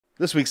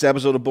This week's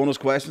episode of Bonus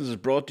Questions is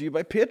brought to you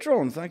by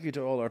Patreon. Thank you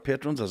to all our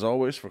patrons, as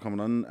always, for coming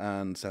on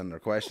and sending their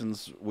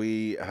questions.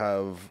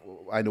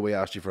 I know we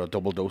asked you for a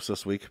double dose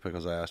this week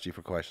because I asked you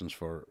for questions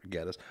for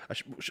Geddes.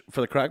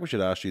 For the crack, we should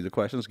ask you the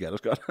questions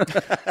Geddes got.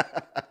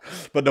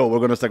 But no, we're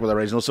going to stick with the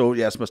original. So,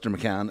 yes, Mr.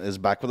 McCann is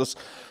back with us.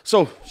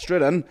 So,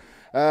 straight in.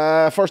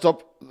 First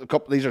up,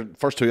 these are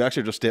first two,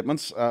 actually, just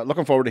statements.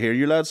 Looking forward to hear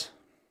you, lads.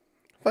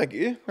 Thank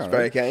you. It's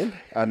very kind.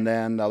 And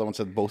then the other one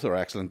said both are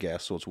excellent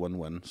guests, so it's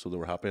win-win. So they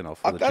were happy enough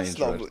for the that's change.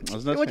 lovely.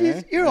 Isn't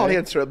it? Your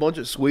audience are a bunch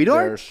of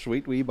sweethearts. They're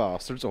sweet wee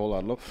bastards, a whole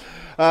lot of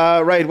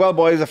love. Right, well,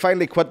 boys, I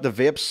finally quit the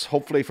vapes,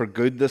 hopefully for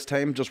good this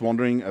time. Just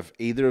wondering if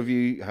either of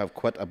you have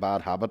quit a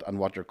bad habit and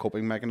what your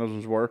coping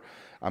mechanisms were.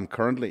 I'm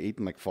currently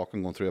eating like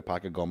fucking going through a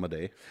pack of gum a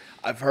day.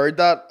 I've heard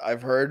that.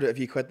 I've heard if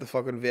you quit the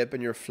fucking vape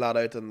and you're flat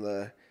out on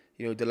the,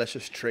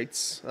 delicious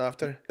treats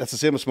after. That's the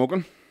same as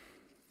smoking.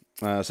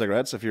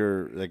 Cigarettes, if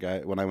you're like,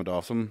 when I went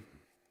off them,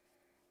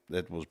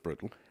 it was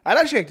brutal. I'd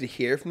actually like to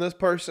hear from this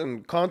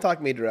person.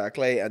 Contact me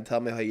directly and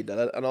tell me how you did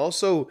it. And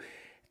also,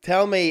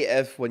 tell me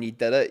if when you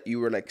did it, you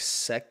were like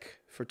sick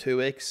for 2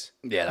 weeks.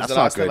 Yeah, that's the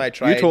not last good. time I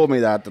tried. You told me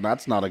that, and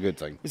that's not a good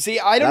thing. See,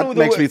 I don't know. That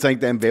makes me think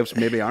them vapes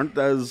maybe aren't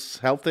as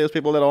healthy as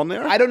people that on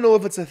there. I don't know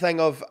if it's a thing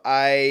of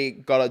I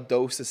got a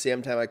dose the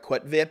same time I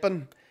quit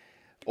vaping,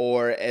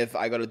 or if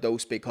I got a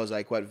dose because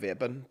I quit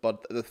vaping.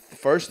 But the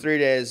first 3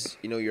 days,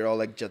 you're all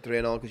like jittery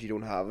and all because you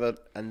don't have it.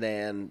 And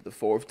then the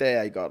fourth day,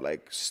 I got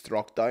like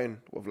struck down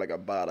with like a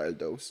bad old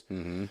dose.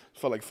 Mm-hmm.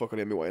 Felt like fucking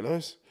Amy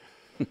Winehouse.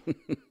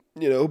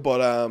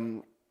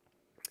 But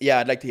yeah,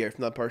 I'd like to hear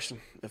from that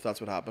person if that's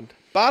what happened.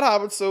 Bad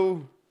habits,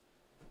 so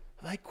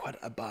have I quit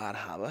a bad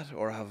habit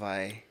or have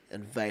I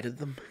invited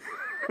them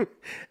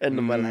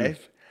into my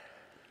life?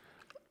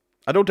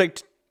 I don't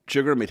take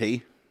sugar in my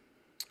tea.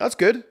 That's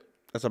good.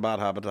 That's a bad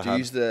habit to Do you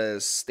use the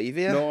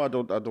stevia? No, I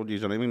don't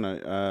use anything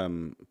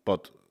now.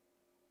 But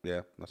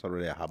yeah, that's not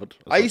really a habit.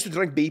 I used to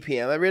drink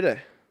BPM every day.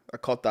 I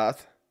cut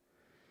that.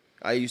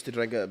 I used to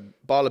drink a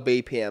bottle of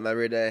BPM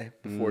every day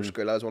before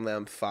school. I was one of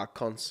them fat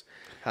cunts.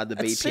 Had the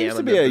BPM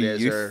in the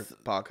blazer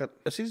pocket.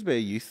 It seems to be a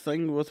youth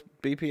thing with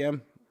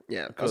BPM.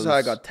 Yeah, that's how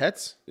I got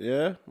tits.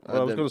 Yeah,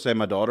 well, I was going to say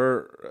my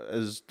daughter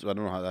is. I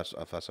don't know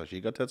if that's how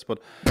she got tits, but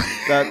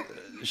that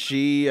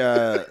she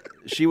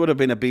would have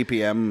been a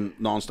BPM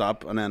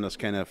non-stop, and then it's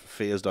kind of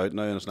phased out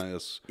now, and it's now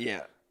this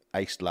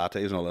iced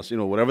lattes and all this.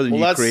 Whatever the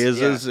new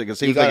craze is. Like, it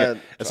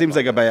seems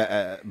like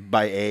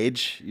by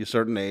age, a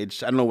certain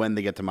age. I don't know when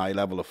they get to my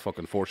level of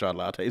fucking 4-shot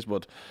lattes,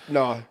 but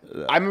no,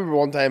 I remember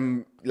one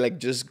time like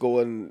just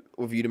going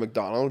with you to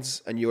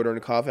McDonald's and you ordering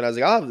a coffee, and I was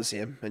like, I'll have the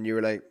same, and you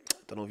were like,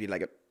 don't know if you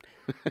like it.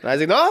 And I was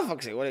like, no,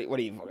 fuck's sake, what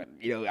are you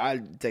fucking, I'll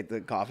take the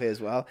coffee as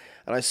well.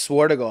 And I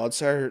swear to God,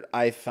 sir,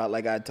 I felt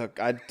like I took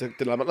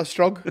the limitless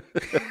drug.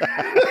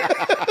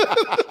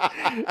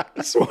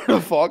 I swear to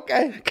fuck,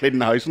 cleaning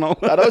the house and all.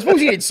 I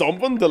suppose you need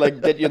something to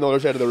like get you on the other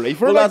side of the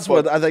reefer. Well, that's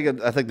what I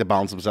think they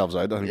balance themselves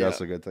out. I think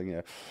that's a good thing,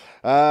 yeah.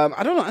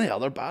 I don't know any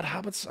other bad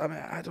habits. I mean,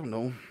 I don't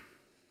know.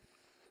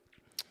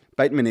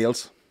 Biting my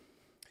nails.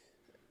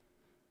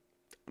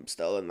 I'm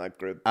still in that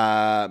group.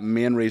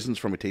 Main reasons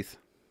for my teeth.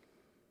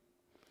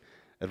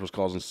 It was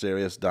causing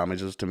serious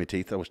damages to my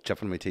teeth. I was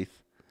chipping my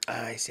teeth.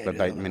 I see. By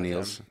biting my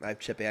nails. I have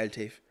chippy old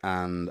teeth.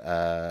 And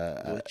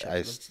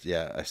I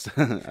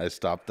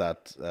stopped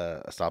that.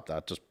 I stopped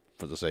that just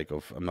for the sake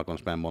of I'm not going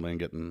to spend money on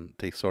getting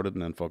teeth sorted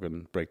and then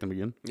fucking break them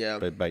again. Yeah.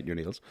 By biting your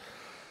nails.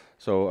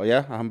 So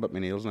yeah, I haven't bit my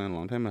nails now in a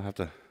long time. I have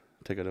to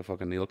take out a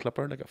fucking nail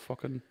clipper like a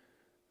fucking.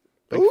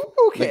 Ooh,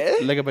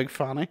 okay. Like a big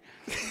fanny.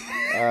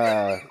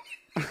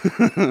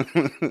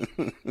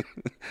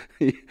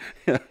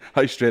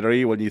 How straight are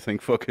you when you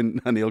think fucking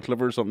a nail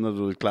clipper or something that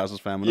was class as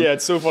feminine? Yeah,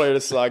 it's so funny to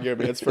slag your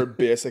mates for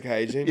basic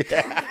hygiene.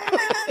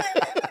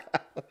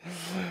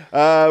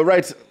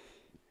 Right.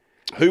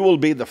 Who will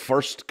be the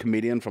first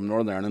comedian from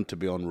Northern Ireland to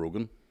be on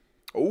Rogan?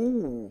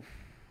 Oh,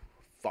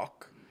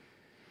 fuck.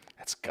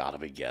 It's gotta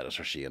be Geddes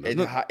or Shane, isn't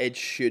it? It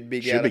should be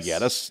Geddes. Should be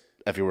Geddes.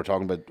 If you were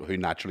talking about who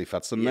naturally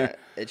fits in there.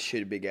 It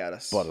should be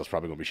Geddes. But it's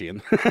probably going to be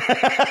Shane.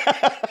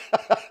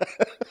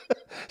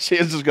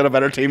 Shane's just got a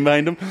better team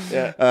behind him.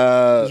 Yeah.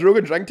 Does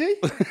Rogan drink tea?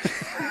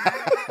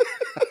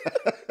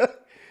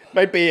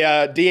 Might be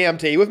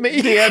DMT with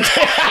me. DMT.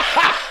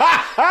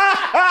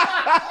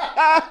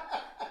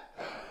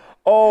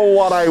 Oh,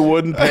 what I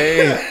wouldn't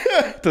pay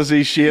to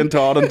see Shane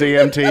Todd and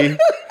DMT.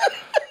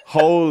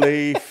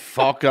 Holy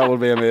fuck, that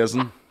would be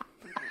amazing.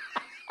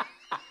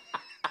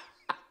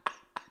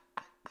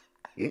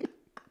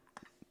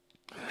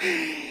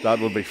 That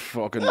would be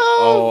fucking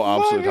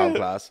absolute top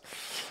class.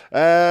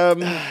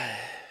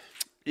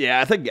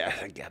 Yeah, I think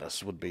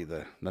Geddes would be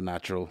the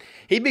natural.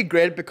 He'd be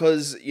great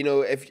because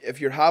if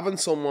you're having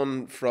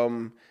someone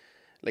from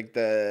like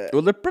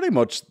well, they're pretty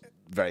much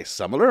very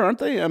similar, aren't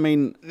they? I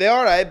mean, they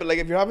are, right? But like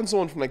if you're having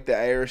someone from like the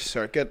Irish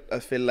circuit, I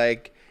feel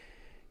like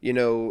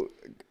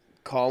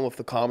Colin with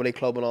the comedy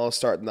club and all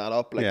starting that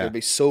up, like there'd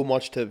be so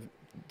much to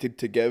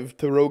to give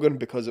to Rogan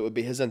because it would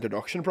be his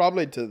introduction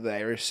probably to the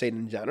Irish scene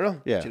in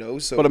general. Yeah, you know.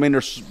 So, but I mean,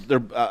 they're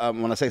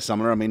when I say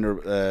similar, I mean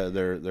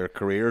their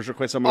careers are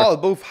quite similar. oh,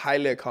 both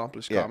highly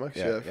accomplished comics.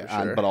 Yeah, for sure.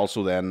 And, but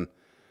also then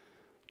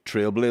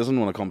trailblazing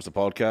when it comes to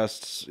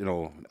podcasts, you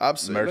know,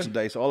 Absolutely.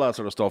 merchandise, all that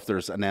sort of stuff.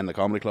 And then the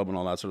comedy club and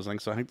all that sort of thing.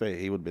 So I think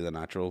he would be the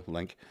natural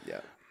link. Yeah.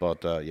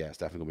 But yeah, it's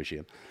definitely gonna be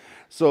Shane.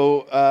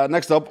 So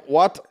next up,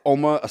 what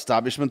Oma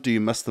establishment do you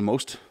miss the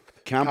most?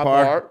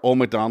 Campar, Old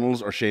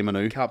McDonald's, or Chez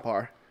Menu?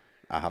 Campar.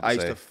 I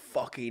used to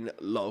fucking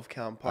love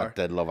Campar. I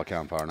did love a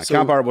Campar. Now, So-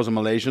 Campar was a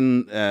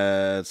Malaysian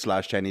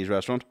 / Chinese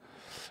restaurant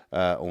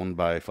owned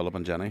by Philip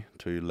and Jenny,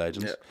 two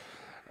legends.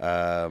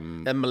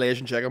 Them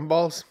Malaysian chicken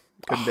balls.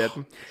 Couldn't beat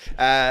them.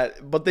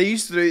 But they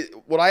used to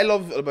do, what I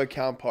love about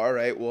Campar,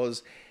 right,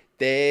 was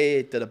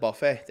they did a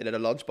buffet. They did a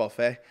lunch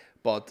buffet.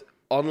 But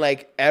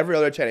unlike every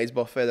other Chinese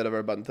buffet that I've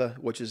ever been to,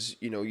 which is,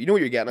 you know what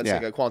you're getting. It's Yeah.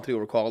 like a quantity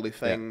over quality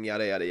thing,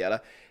 yada, yada,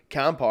 yada.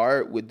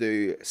 Campar would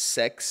do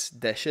 6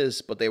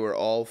 dishes, but they were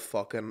all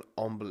fucking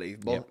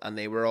unbelievable. Yep. And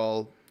they were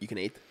all, you can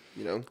eat,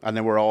 you know. And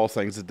they were all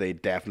things that they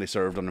definitely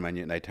served on the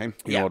menu at night time.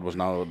 You Yeah. know, it was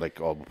not like,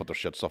 oh, we'll put their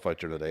shit stuff out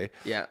during the day.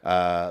 Yeah.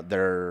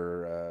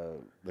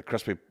 The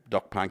crispy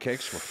duck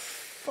pancakes were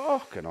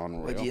fucking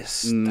unreal. Would you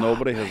stop,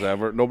 Nobody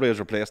has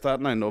replaced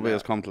that now. Nobody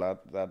has come to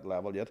that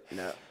level yet.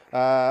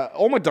 No.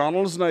 Old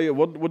McDonald's now,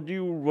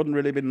 wouldn't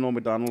really be no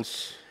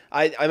McDonald's.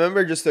 I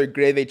remember just their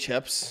gravy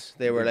chips.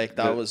 They were like,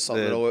 that The- was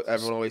something the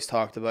everyone always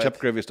talked about. Chip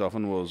gravy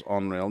stuffing was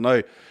unreal.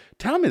 Now,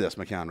 tell me this,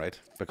 McCann, right?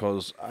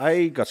 Because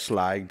I got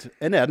slagged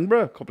in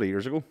Edinburgh a couple of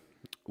years ago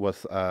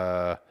with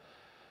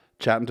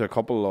chatting to a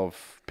couple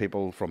of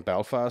people from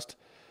Belfast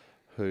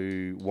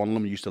who one of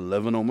them used to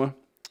live in Oma,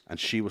 and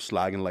she was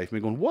slagging life me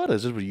going, what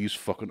is it we use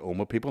fucking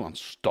Oma people on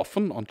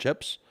stuffing on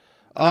chips?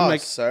 And I'm Oh,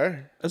 like,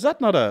 sir. is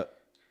that not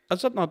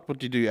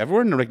what you do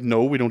everywhere? And they're like,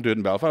 no, we don't do it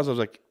in Belfast. I was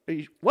like,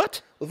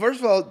 what? Well, first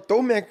of all,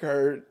 don't make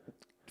her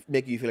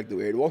make you feel like the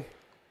weird one.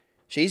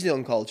 She's the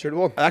uncultured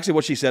one. Actually,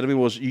 what she said to me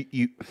was,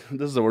 "You."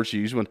 This is the word she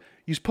used. When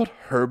you put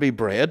Herbie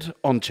bread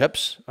on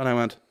chips, and I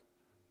went,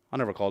 I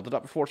never called it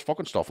that before. It's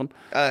fucking stuffing.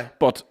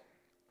 But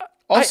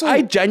Also,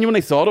 I genuinely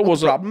thought it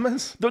was the problem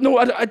is, no.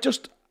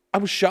 I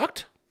was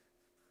shocked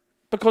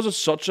because it's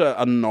such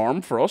a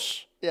norm for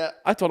us. yeah,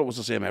 I thought it was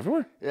the same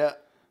everywhere. yeah.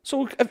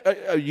 So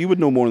you would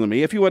know more than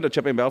me. If you went to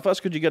Chippy in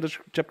Belfast, could you get a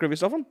chip gravy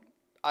stuffing?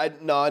 I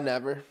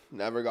never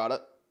got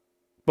it.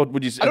 But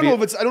would you? I don't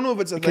know if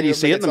it's a Can thing you of,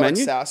 see like, it in it's the not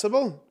menu?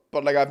 accessible.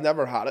 But like, I've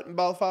never had it in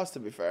Belfast. To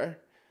be fair,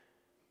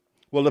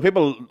 Well, the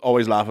people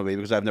always laugh at me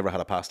because I've never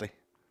had a pasty.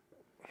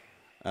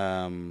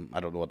 I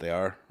don't know what they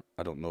are.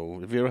 I don't know.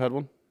 Have you ever had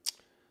one?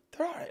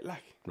 they're alright.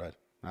 Like,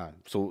 Right.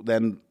 So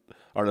then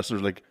our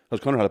listeners are like, has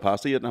Connor had a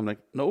pasty yet? And I'm like,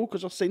 no,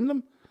 because I've seen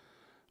them.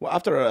 Well,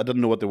 after I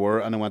didn't know what they were,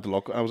 and I went to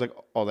look, I was like,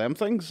 oh, them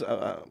things?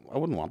 I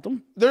wouldn't want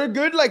them. they're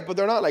good, like, but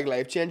they're not like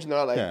life changing. They're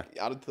not like Yeah.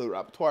 added to the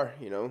repertoire,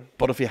 you know.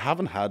 But if you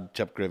haven't had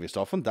chip gravy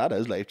stuffing, that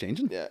is life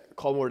changing. Yeah,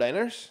 Colmore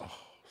Diners. Oh,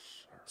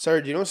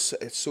 sir, do you know it's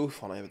so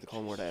funny about the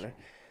Colmore Diner?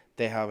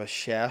 They have a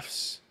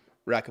chef's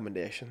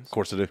recommendations, Of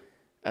course they do.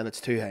 and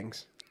it's 2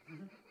 things.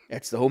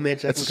 It's the homemade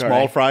chicken It's a curry.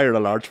 small fry or a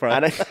large fry.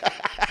 And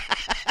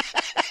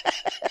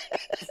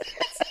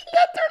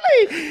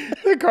literally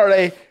the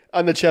curry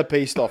and the chip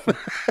piece stuffing.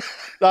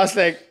 That's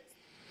like,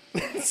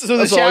 so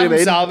That's the all you chef need.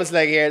 himself is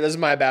like, here, this is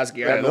my best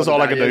gear. Yeah, know that's what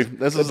all I that can is. do.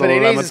 This The is the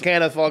paninis limit. is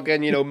kind of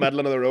fucking,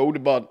 middling of the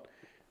road, but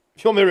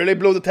if you want me to really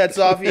blow the tits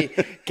off you,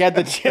 get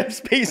the chips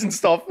piece and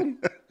stuffing.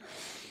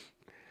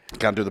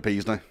 Can't do the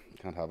peas now.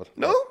 Can't have it.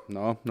 No?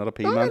 No, not a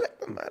pea No, I man. like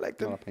them. I like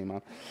them. Not a pea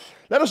man.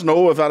 Let us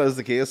know if that is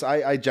the case.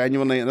 I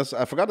genuinely, and this,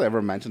 I forgot to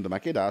ever mention to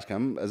Mickey to ask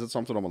him, is it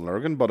something I'm on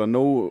Lurgan? But I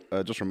know,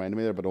 just reminded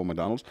me there about Old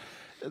McDonald's.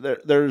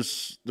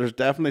 There's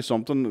definitely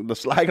something, the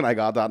slagging I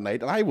got that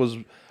night,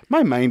 and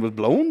my mind was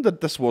blown that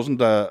this wasn't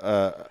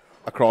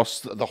across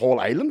the whole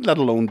island, let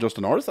alone just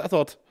the north. I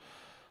thought,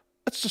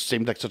 it just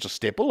seemed like such a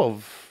staple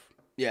of,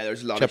 Yeah,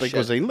 there's a lot Chippy of shit.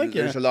 cuisine, like,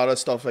 There's yeah. a lot of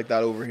stuff like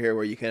that over here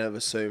where you kind of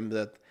assume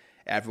that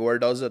everywhere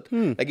does it.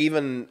 Like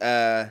even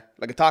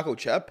like a taco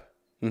chip,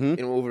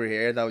 over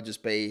here that would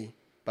just be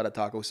a bit of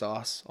taco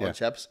sauce on Yeah.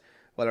 chips.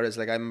 Whereas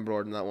like I remember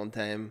ordering that one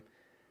time,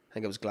 I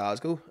think it was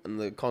Glasgow, and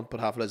the cunt put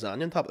half a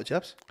lasagna on top of the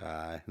chips.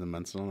 the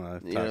mince and all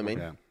that. You know what I mean?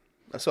 Yeah.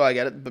 That's how I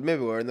get it, but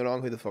maybe we're in the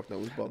wrong. Who the fuck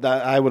knows? But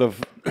That I would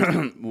have,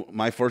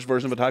 my first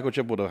version of a taco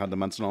chip would have had the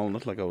mince and all in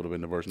it. Like, I would have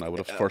been the version I would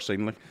have first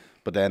seen. Like,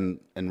 but then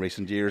in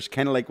recent years,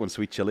 kind of like when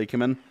sweet chili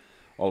came in,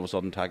 all of a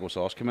sudden taco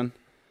sauce came in,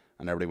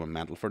 and everybody went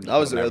mental for it. that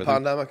was the real Everything.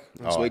 pandemic.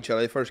 When Oh. sweet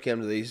chili first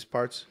came to these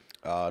parts,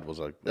 It was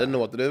like, they didn't know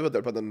what to do with it.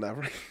 They're putting it in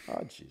everything.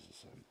 oh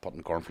Jesus,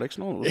 putting cornflakes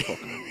and all. It was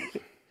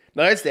fucking.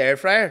 Now it's the air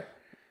fryer.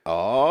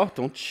 Oh,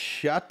 don't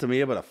chat to me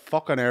about a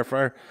fucking air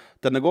fryer.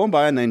 Didn't I go and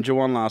buy a Ninja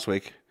one last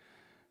week,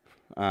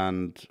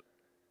 and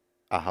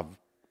I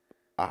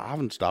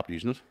haven't stopped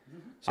using it.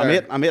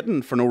 Sorry. I'm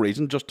eating for no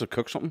reason, just to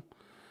cook something.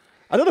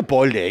 I did a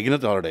boiled egg in it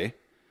the other day.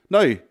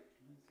 Now,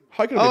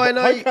 how can it Oh, be, I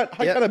know,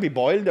 how yeah. can it be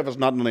boiled if it's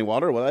not in any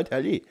water? Well, I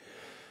tell you,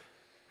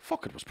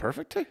 fuck, it was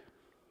perfect too.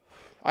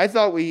 I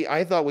thought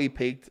we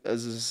peaked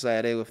as a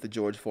society with the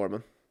George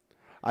Foreman.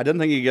 I didn't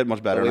think you could get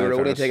much better. We now, were in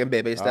only fairness. taking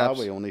baby steps.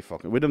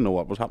 We didn't know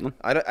what was happening.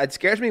 It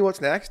scares me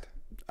what's next.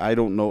 I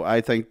don't know.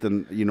 I think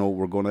then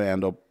we're going to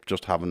end up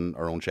just having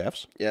our own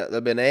chefs. Yeah,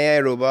 there'll be an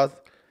AI robot.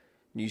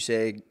 You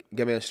say,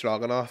 give me a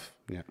stroganoff.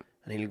 Yeah.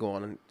 And he'll go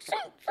on and...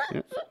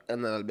 Yeah.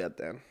 And then I'll be at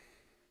then.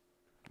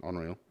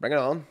 Unreal. Bring it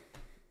on.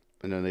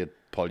 And then they'd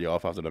pull you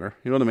off after dinner.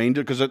 You know what I mean?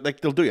 Because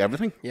they'll do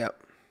everything. Yeah.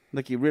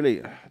 Like you really,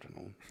 I don't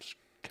know. Just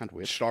can't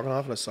wait.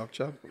 Stroganoff and a sock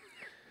chop.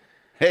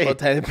 Hey, I'll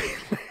tell you,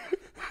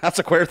 that's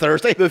a queer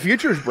Thursday. the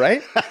future's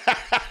bright.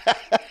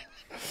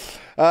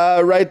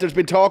 Right, there's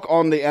been talk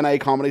on the NI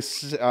Comedy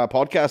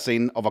podcast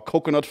scene of a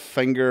coconut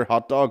finger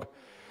hot dog.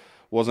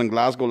 Was in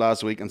Glasgow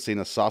last week and seen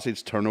a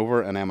sausage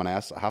turnover in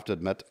M&S. I have to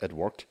admit, it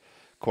worked.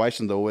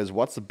 Question though is,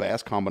 what's the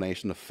best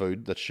combination of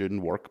food that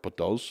shouldn't work but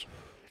does?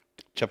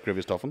 Chip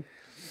gravy stuffing.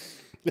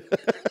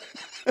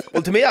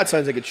 Well, to me, that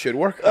sounds like it should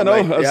work. I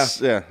know. Like,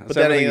 Yeah. But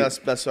then again,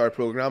 that's our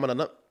programming,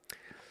 isn't it?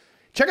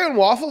 Chicken and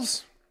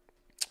waffles.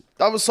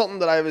 That was something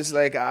that I was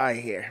like,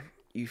 here,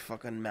 you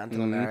fucking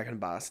mental American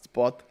bastards.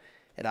 But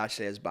it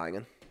actually is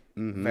banging.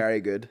 Very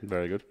good.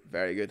 Very good.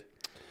 Very good.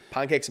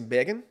 Pancakes and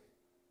bacon.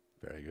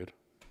 Very good.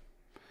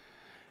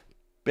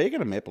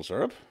 Bacon and maple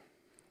syrup.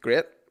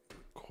 Great.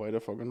 Quite a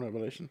fucking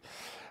revelation.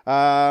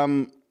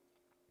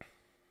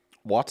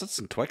 Watsits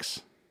and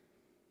Twix.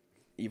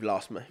 You've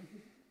lost me.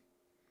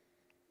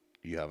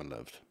 You haven't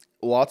lived.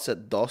 What's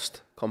it?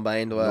 Dust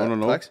combined with No.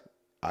 Twix?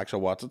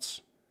 Actual Watsits.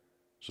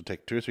 So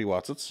take 2 or 3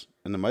 Watsits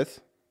in the mouth,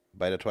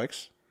 bite a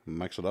Twix,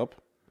 mix it up.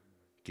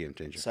 Game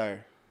changer.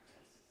 Sir.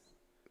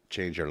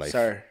 Change your life.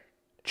 Sir.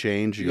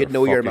 Change your You'd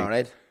know you're fucking-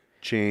 married.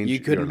 Change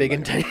You couldn't your be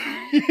life.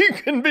 you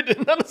couldn't be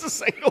doing that as a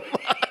single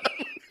man.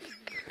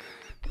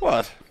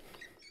 What?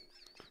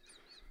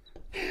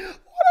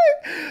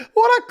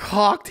 What a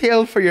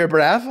cocktail for your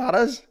breath, that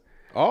is.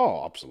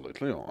 Oh,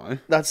 absolutely. Aye.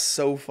 That's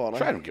so funny.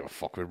 I don't give a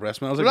fuck what breast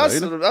smells Well, like.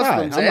 that's dude. what I'm Aye,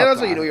 saying. not- That's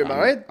how you know you're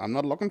married. I'm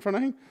not looking for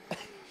anything.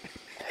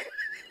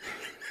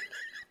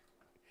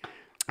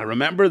 I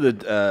remember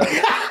that.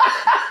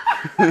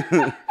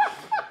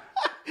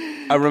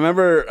 I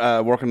remember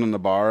working in the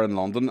bar in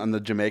London, and the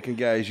Jamaican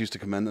guys used to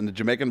come in, and the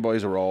Jamaican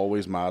boys are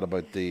always mad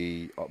about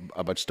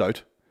about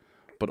stout,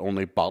 but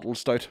only bottled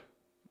stout.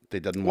 They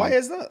didn't. Why want,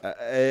 is that?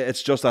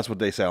 It's just that's what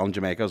they sell in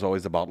Jamaica is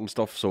always the bottled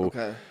stuff. So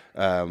Okay.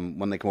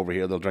 when they come over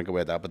here, they'll drink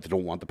away that, but they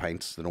don't want the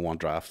pints. They don't want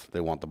draft. They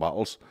want the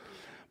bottles.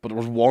 But there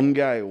was one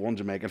guy, one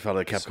Jamaican fella,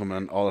 that kept coming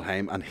in all the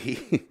time, and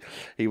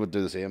he would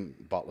do the same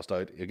bottle of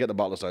stout. He'd get the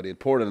bottle of stout, he'd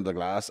pour it into the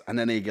glass, and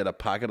then he'd get a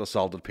packet of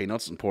salted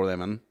peanuts and pour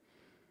them in.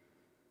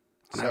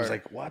 And I was Sorry.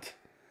 like, what?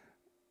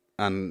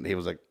 And he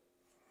was like,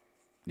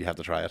 you have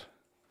to try it.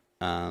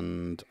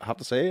 And I have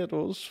to say, it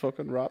was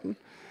fucking rotten.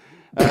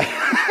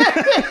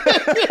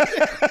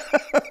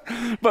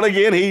 But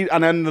again,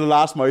 and then the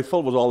last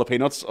mouthful was all the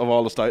peanuts of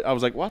all the stout. I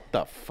was like, what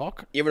the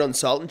fuck? You ever done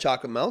salt and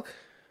chocolate milk?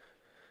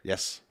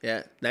 Yes,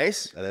 Yeah.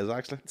 Nice. it is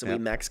actually. It's a wee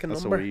Mexican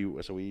That's number.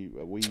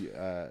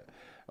 a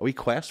wee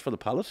quest for the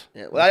palate.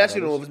 Yeah. Well, I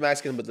actually don't know if it's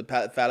Mexican, but the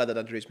fella that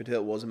introduced me to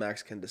it was a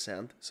Mexican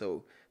descent,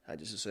 so I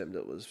just assumed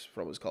it was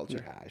from his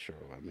culture. Yeah, sure.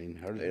 I mean,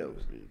 heard a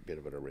bit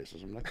of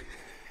racism. Like.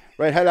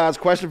 Right, hey lads,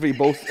 question for you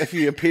both. If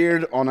you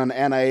appeared on an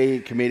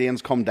NA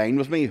Comedians Come Dine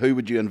With Me, who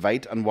would you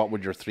invite and what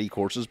would your 3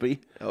 courses be?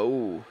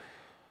 Oh.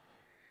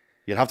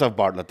 You'd have to have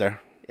Bartlett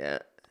there Yeah.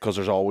 because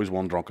there's always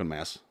one drunken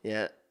mess.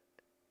 Yeah.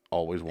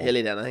 Always one. He'll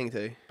eat anything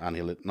too.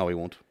 And no, he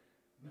won't.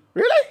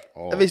 Really?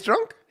 Oh. If he's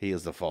drunk? He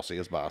is the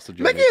fussiest bastard.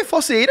 Mickey a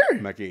fussy eater?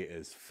 Mickey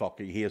is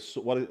fucking. He is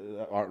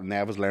what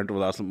Nev has learned over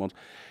the last month.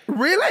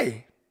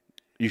 Really?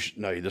 You should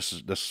no. This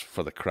is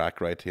for the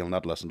crack, right? He'll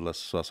not listen to this,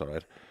 so that's all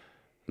right.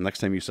 Next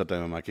time you sit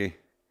down with Mickey,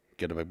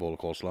 get a big bowl of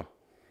coleslaw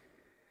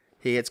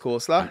He eats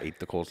coleslaw? and eat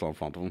the coleslaw in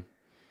front of him,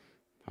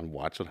 and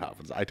watch what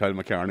happens. I told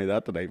McCartney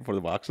that the night before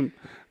the boxing.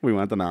 We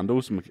went to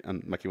Nando's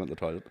and Mickey went to the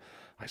toilet.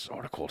 I said,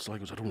 order coleslaw. He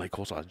goes, I don't like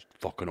coleslaw. I just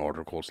fucking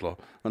order coleslaw.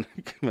 And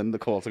when the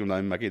coleslaw came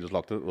down, Mickey just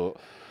looked at it.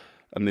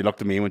 And they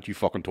looked at me and went, you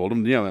fucking told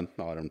him. Yeah, I went,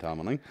 no, I didn't tell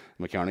him anything.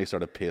 McCartney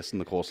started pasting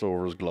the coleslaw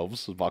over his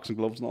gloves, his boxing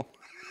gloves and all.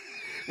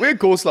 We had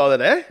coleslaw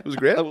today. It was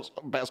great. That was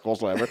the best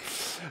coleslaw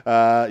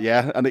ever.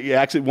 Yeah, and he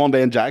actually, one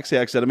day in Jack's, he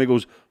actually said to me, he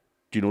goes,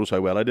 do you notice how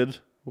well I did?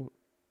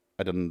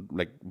 I didn't,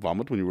 like,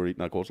 vomit when you were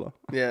eating that coleslaw.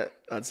 Yeah,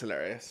 that's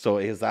hilarious. So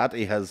he has that.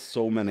 He has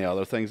so many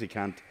other things. He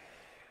can't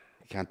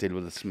deal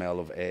with the smell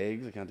of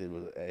eggs. He can't deal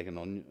with egg and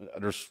onion.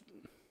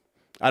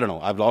 I don't know.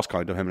 I've lost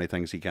count of how many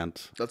things he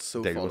can't That's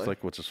so deal funny. with,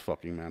 like, which is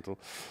fucking mental.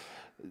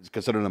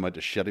 Considering the amount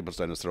of shit he puts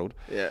down his throat.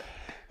 Yeah.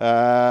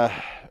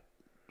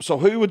 So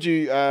who would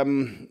you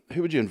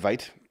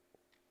invite?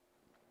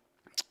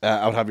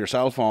 I would have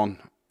yourself on.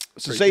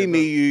 So say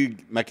me, you,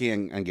 Mickey,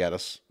 and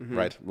Geddes,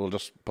 right? We'll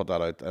just put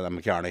that out. And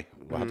McCartney.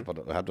 We'll have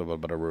to put a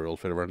bit of rural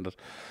flavour in it.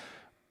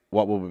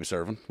 What would we be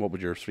serving? What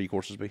would your 3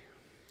 courses be?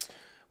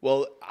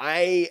 Well,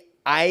 I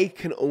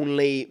can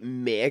only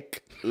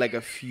make like a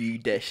few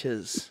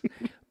dishes,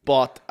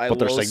 but I But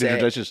they're will signature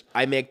say dishes.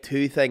 I make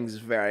 2 things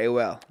very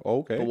well.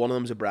 Okay. But one of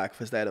them's a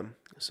breakfast item,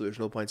 so there's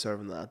no point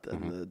serving that in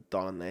Mm-hmm. the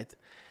dawn and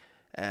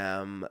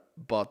night.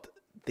 But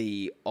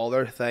the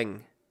other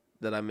thing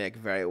that I make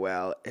very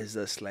well is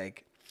this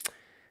like,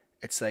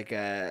 it's like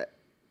a,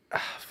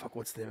 fuck,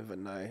 what's the name of it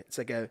now? It's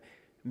like a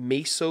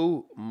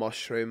miso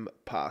mushroom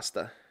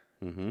pasta,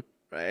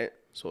 right?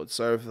 So I'd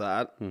serve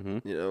that,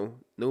 you know,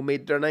 no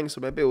meat or anything,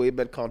 so maybe a wee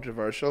bit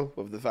controversial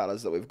with the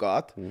fellas that we've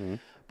got,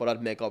 but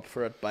I'd make up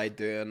for it by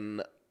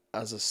doing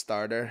as a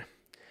starter.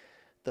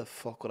 The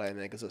fuck would I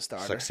make as a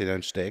starter?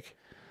 16-inch steak.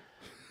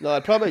 No,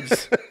 I'd probably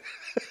just.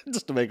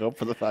 Just to make up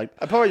for the fact.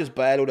 I'd probably just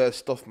buy a load of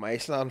stuffed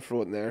mice and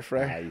throw it in the air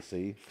fryer. I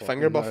see.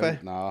 Finger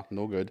buffet? Nah,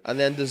 no good. And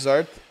then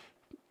dessert.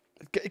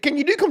 Can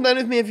you come down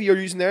with me if you're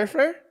using the air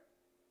fryer?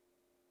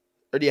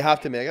 Or do you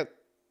have to make it?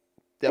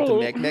 Do you have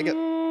to make it?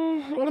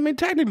 Well, I mean,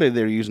 technically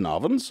they're using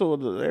ovens, so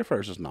the air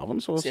fryer's just an oven,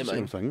 so it's the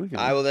same thing. You know.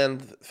 I will then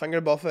finger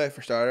buffet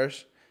for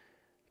starters.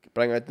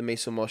 Bring out the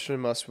miso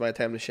mushroom. That's my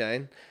time to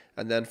shine.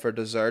 And then for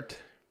dessert.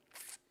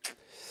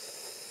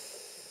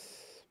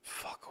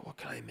 Fuck, what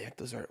can I make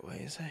dessert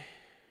wise?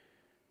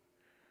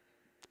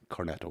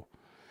 Cornetto.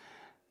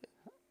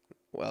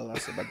 Well,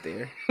 that's a bit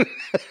dear.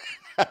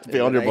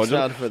 Beyond your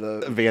budget. For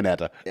the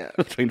Viennetta. Yeah.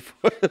 between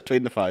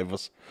the five of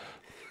us.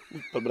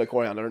 Put a bit of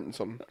coriander and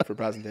something for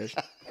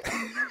presentation.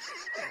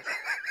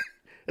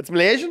 It's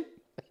Malaysian.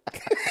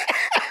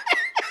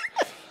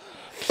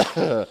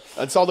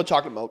 And salted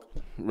chocolate milk.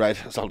 Right,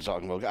 salted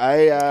chocolate milk.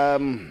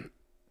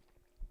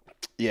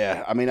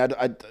 Yeah, I mean,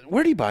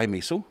 where do you buy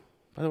miso,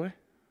 by the way?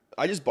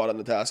 I just bought it in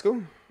the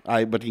Tesco.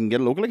 But you can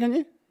get it locally, can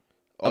you?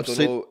 I don't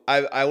know.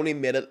 I only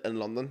made it in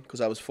London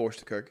because I was forced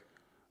to cook.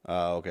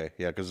 Okay,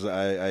 yeah, because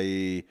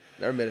I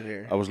Never made it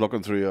here. I was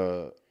looking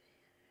through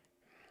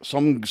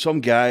some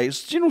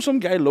guys. Do you know some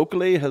guy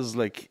locally has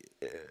like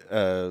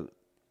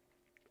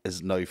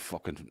is now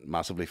fucking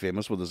massively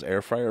famous with his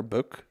air fryer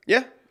book.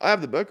 Yeah, I have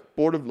the book.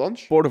 Board of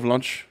Lunch. Board of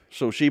Lunch.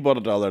 So she bought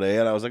it the other day,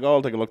 and I was like, "Oh,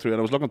 I'll take a look through it." And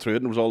I was looking through it,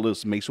 and it was all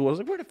this miso. I was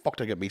like, "Where the fuck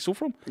did I get miso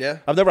from?" Yeah,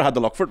 I've never had to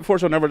look for it before,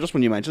 so I never. Just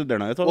when you mentioned it there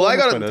now, I thought. Well, I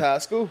got it in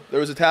Tesco. There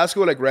was a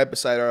Tesco like right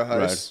beside our house.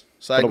 Right.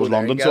 So But it was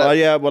London, so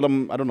yeah. Well,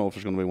 I don't know if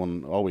there's going to be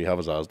one. All we have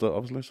is Asda,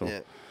 obviously. So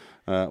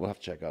we'll have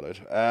to check that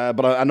out.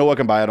 But I know I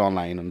can buy it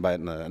online and buy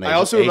it in an I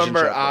also Asian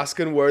remember shop.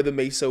 asking where the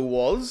miso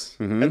was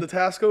in the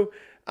Tesco,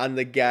 and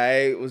the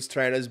guy was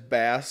trying his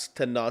best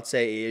to not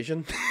say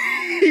Asian.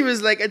 He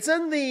was like, "It's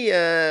in the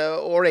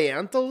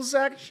Oriental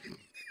section."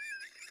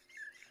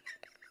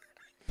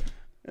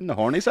 In the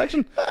horny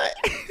section.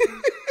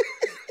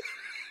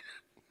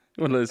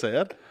 What did I say?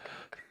 It.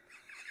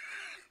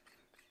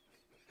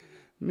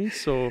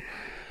 Miso.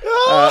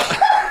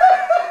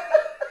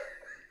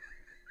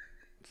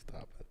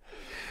 Stop it.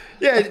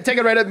 Yeah, take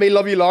it right at me.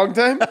 Love you long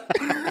time,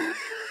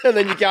 and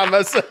then you can't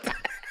miss it.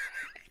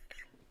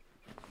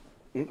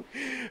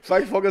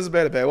 Thank fuck us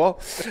about a paywall.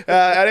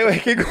 Anyway,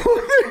 keep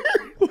going.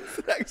 What's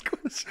the next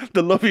question?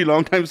 The love you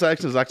long time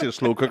section is actually a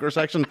slow cooker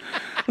section.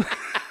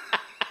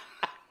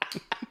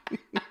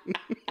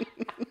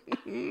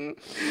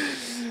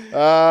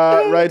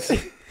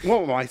 Right.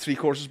 What would my 3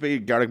 courses be?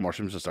 Garlic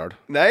mushrooms to start.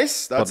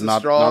 Nice. That's But a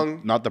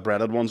strong. not the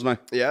breaded ones now.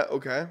 Yeah.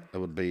 Okay. That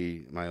would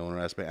be my own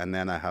recipe. And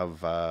then I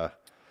have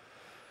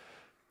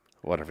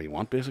whatever you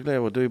want, basically, I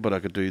would do. But I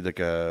could do like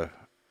the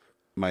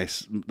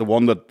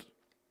one that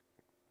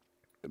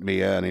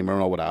Mia and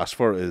Emer would ask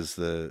for is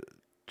the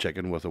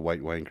chicken with a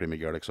white wine creamy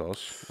garlic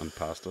sauce and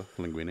pasta,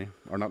 linguine.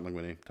 Or not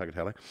linguine,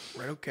 tagliatelle.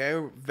 Right.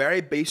 Okay.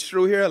 Very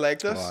bistro here. I like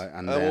this. Right,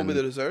 and that won't be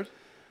then- the dessert.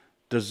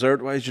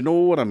 Dessert-wise, you know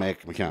what I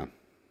make, McCann?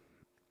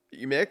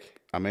 You make?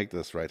 I make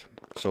this, right?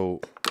 So,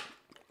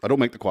 I don't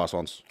make the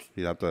croissants.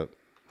 You have to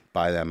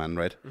buy them in,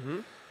 right? Mm-hmm.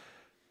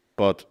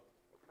 But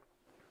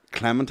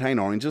clementine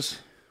oranges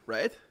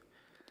Right.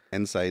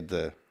 inside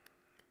the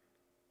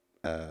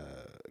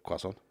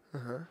croissant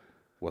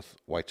with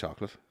white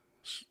chocolate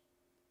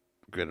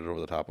grated over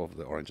the top of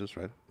the oranges,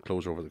 right?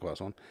 Close over the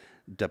croissant.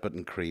 Dip it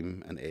in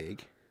cream and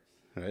egg,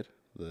 right?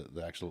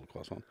 The actual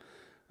croissant.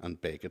 And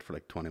bake it for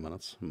like 20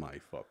 minutes. My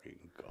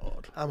fucking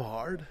God. I'm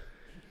hard.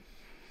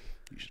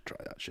 You should try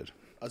that shit.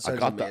 That I sounds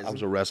got that. amazing. That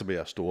was a recipe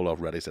I stole off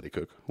Ready City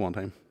Cook one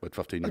time, about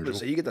 15 years ago.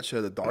 So you get that shit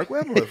at the dark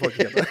web, or the fuck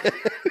you get that?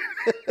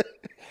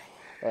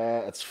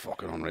 It's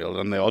fucking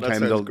unreal. And the odd That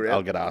time sounds great.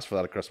 I'll get asked for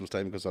that at Christmas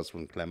time because that's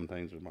when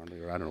clementines or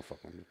barley or I don't know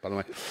fucking. By the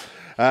way,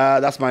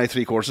 that's my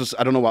 3 courses.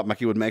 I don't know what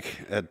Mickey would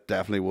make. It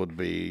definitely would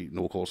be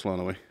no coleslaw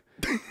anyway.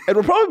 It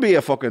would probably be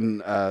a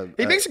fucking.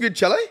 He makes a good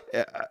chili.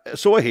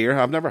 So I hear.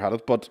 I've never had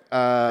it, but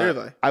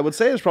Really? I would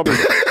say it's probably.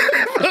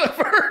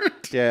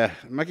 Yeah,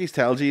 Mickey's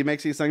tells you he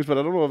makes these things, but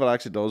I don't know if it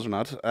actually does or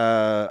not.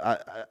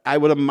 I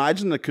would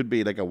imagine it could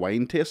be like a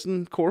wine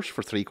tasting course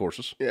for 3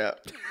 courses. Yeah.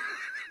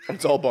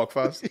 It's all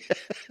Buckfast.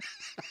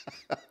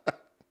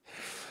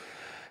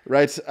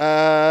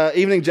 Right.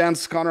 Evening,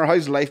 gents. Connor,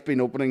 how's life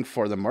been opening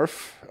for the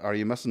Murph? Are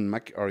you missing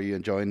Mick? Or are you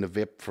enjoying the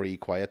vape-free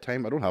quiet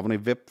time? I don't have any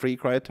vape-free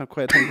quiet time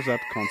because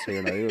that can't say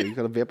here now. You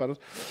got a vape at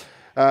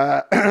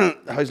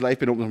it. How's life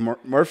been opening for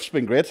Murph's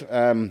been great.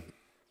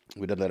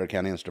 We did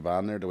Letterkenny and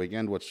Strabane there the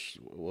weekend, which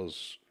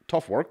was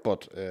tough work,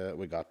 but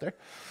we got there.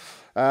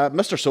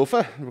 Mr.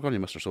 Sofa, we're calling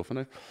you Mr. Sofa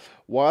now.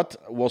 What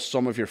was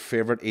some of your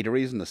favourite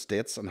eateries in the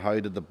States, and how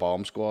did the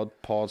Bomb Squad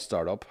pod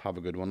start up? Have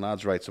a good one,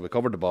 lads. Right, so we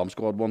covered the Bomb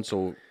Squad one,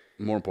 so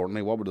more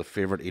importantly, what were the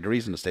favourite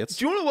eateries in the States?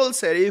 Do you know what I will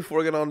say to you before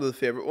we get on to the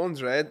favourite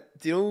ones, right?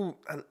 Do you know,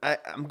 and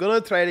I'm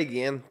going to try it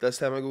again this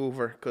time I go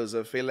over, because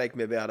I feel like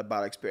maybe I had a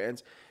bad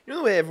experience. You know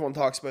the way everyone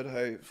talks about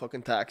how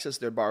fucking Texas,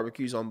 their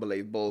barbecue's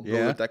unbelievable, blow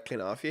Yeah. that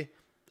clean off you?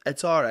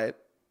 It's alright.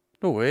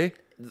 No way.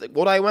 Like,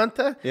 what I went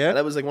to, Yeah. and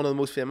it was like one of the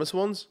most famous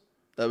ones,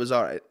 that was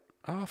alright.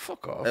 Oh,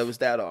 fuck off. It was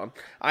dead on.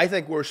 I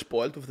think we're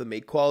spoilt with the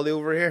meat quality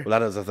over here. Well,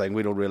 that is the thing.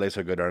 We don't realise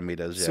how good our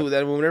meat is. Yeah. So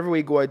then whenever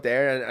we go out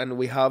there and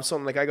we have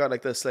something, like I got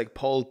like this like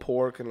pulled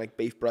pork and like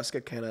beef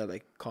brisket kind of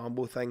like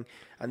combo thing.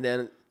 And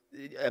then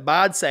a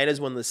bad sign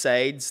is when the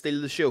sides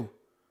steal the show.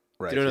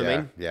 right, Do you know what yeah, I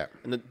mean? Yeah.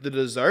 And the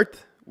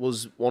dessert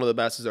was one of the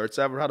best desserts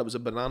I ever had. It was a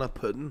banana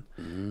pudding.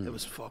 It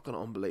was fucking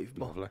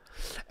unbelievable. Lovely.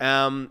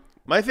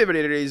 My favorite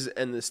eateries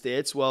in the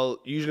States, well,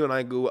 usually when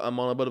I go, I'm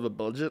on a bit of a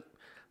budget.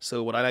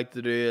 So what I like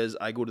to do is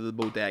I go to the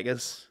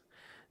bodegas.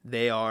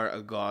 They are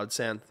a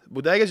godsend.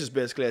 Bodegas is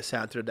basically a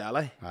centre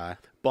deli. Aye.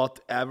 But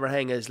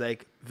everything is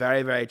like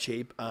very, very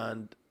cheap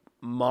and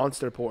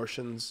monster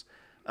portions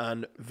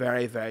and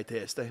very, very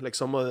tasty. Like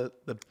some of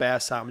the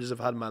best sandwiches I've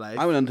had in my life.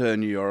 I went into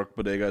New York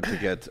bodega to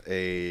get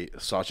a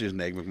sausage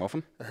and egg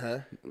McMuffin.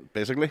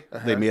 Basically,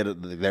 they made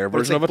it their But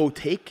it's version like of it.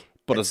 boutique.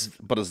 But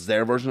it's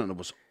their version, and it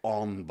was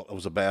it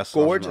was the best.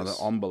 Gorgeous.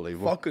 Sausage,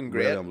 unbelievable, Fucking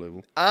great. really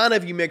unbelievable. And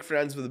if you make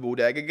friends with the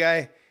bodega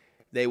guy,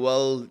 they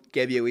will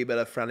give you a wee bit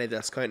of friendly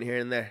discount here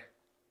and there.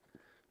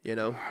 You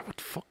know? I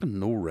would fucking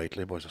know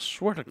rightly, boys. I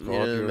swear to God, know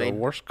what I you're the mean?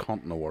 worst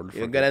cunt in the world.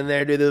 You get in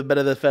there, do the bit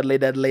of the fiddly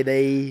diddly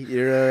dee.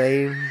 You know what I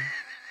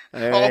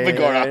mean? Oh, big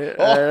Gora.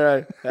 Oh. All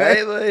right.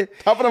 Hey, boy.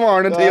 Top of the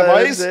morning to you,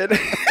 That's boys. it.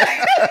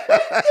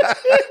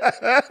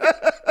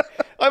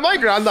 My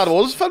granddad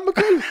was Phil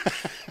McCool.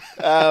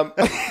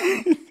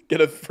 Get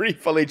a free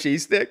Philly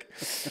cheesesteak.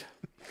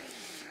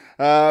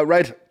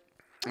 Right.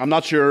 I'm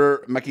not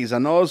sure Mickey's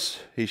in Oz.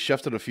 He's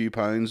shifted a few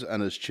pounds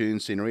and is chewing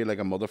scenery like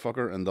a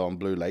motherfucker and on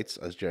blue lights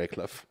as Jerry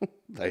Cliff.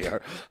 There you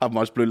are. Haven't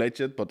watched Blue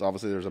Lights yet, but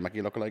obviously there's a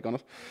Mickey lookalike on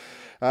it.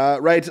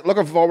 Right.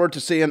 Looking forward to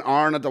seeing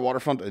Aaron at the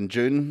waterfront in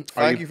June.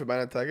 Thank you for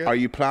buying a ticket. Are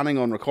you planning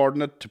on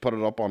recording it to put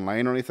it up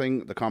online or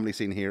anything? The comedy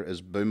scene here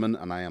is booming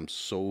and I am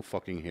so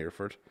fucking here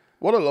for it.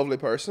 What a lovely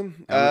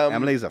person.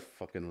 Emily's a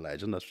fucking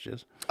legend, that's what she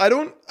is. I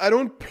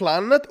don't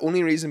plan it.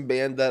 Only reason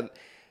being that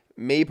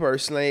me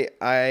personally,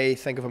 I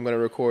think if I'm going to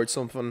record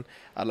something,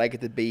 I'd like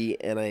it to be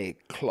in a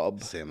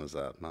club. Same as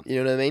that, man.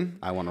 You know what I mean?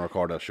 I want to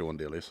record a show on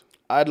dailies.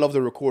 I'd love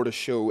to record a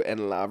show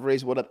in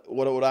Lavery's. What it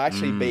would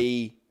actually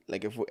be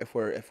like if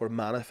we're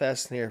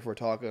manifesting here, if we're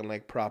talking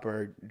like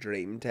proper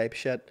dream type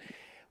shit.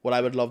 What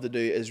I would love to do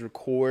is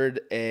record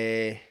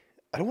a.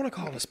 I don't want to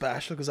call it a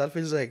special because that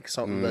feels like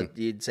something that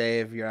you'd say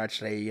if you're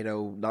actually, you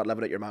know, not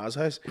living at your ma's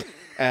house.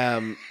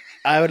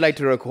 I would like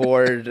to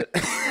record.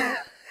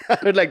 I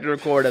would like to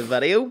record a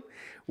video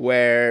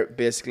where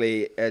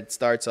basically it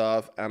starts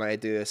off and I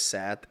do a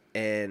set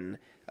in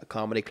a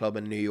comedy club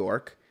in New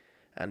York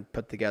and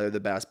put together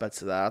the best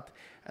bits of that,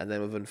 and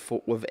then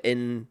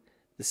within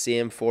the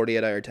same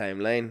 48-hour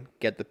timeline,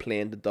 get the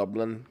plane to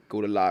Dublin,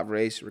 go to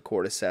Lavery's,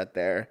 record a set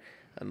there,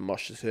 and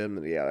mush the two of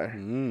them together.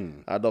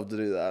 I'd love to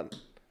do that.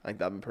 I think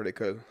that'd be pretty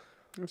cool.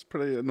 That's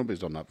pretty. Nobody's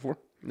done that before.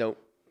 No.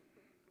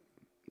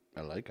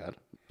 I like that.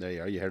 There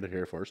you are. You heard it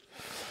here first.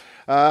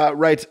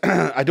 Right.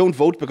 I don't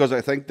vote because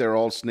I think they're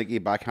all sneaky,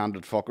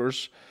 backhanded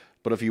fuckers.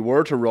 But if you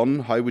were to run,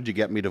 how would you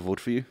get me to vote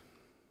for you?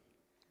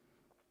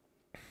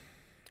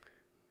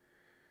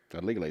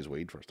 I'd legalise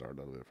weed for a start.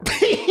 That'll be the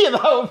first. Yeah,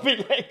 that would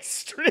be like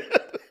straight.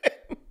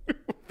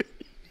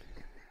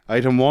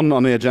 Item 1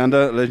 on the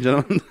agenda, ladies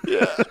and gentlemen.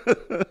 Yeah.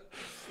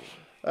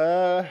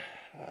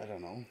 I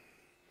don't know.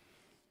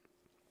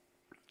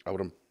 I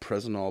would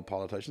imprison all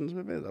politicians,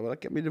 maybe. Would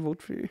that get me to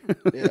vote for you?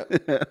 Yeah.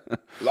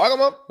 Lock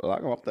them up.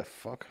 Lock them up the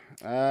fuck.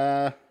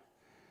 I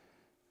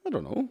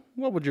don't know.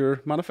 What would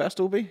your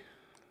manifesto be?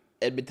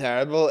 It'd be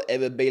terrible. It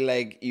would be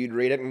like you'd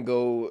read it and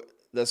go,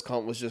 this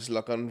cunt was just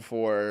looking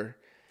for,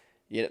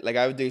 you know, like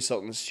I would do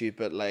something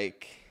stupid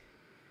like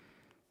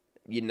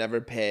you never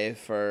pay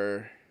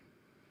for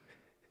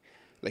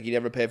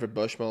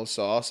Bushmill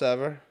sauce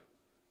ever.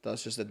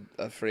 That's just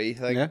a free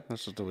thing. Yeah,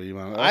 that's just the way you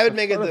want it. I would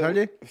make it What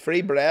the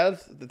free bread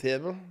at the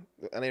table.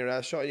 Any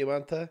restaurant you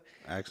went to.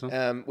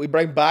 Excellent. We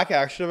bring back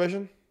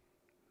Extravision.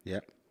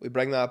 Yep. We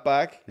bring that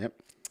back. Yep.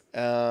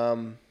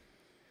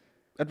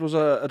 It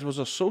It was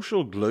a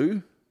social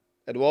glue.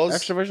 was.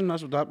 Extravision,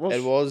 that's what that was.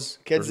 It was.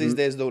 Kids these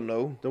days don't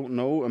know. Don't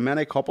know. And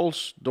many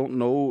couples don't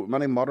know.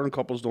 Many modern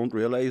couples don't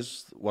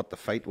realise what the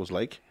fight was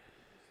like.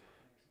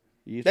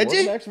 Did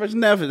you? Extravision?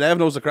 Nev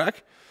knows the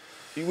crack.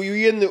 Were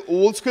you in the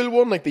old school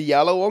one, like the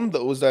yellow one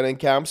that was down in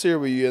Campsie, or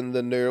were you in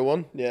the newer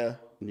one? Yeah.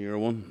 Near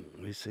one.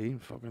 We see.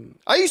 Fucking.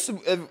 I used to,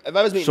 if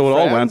I was meeting So it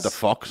friends, all went to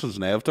fuck since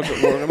Nev took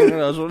it. I mean,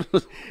 that's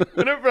what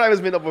whenever I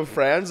was meeting up with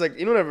friends, like,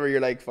 you know, whenever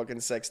you're like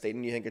fucking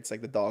 16, you think it's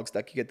like the dog's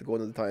dick, you get to go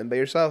into the town by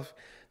yourself.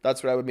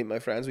 That's where I would meet my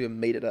friends. We would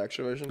meet at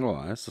Extravision.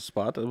 Oh, that's the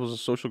spot. It was a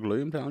social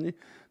glue, I'm telling you.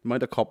 The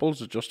amount of couples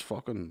that just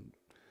fucking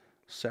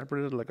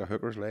separated like a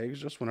hooker's legs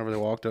just whenever they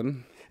walked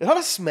in. It had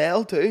a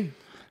smell too.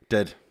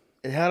 Did.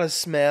 It had a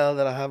smell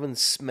that I haven't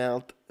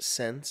smelt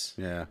since.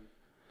 Yeah.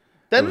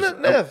 Didn't it,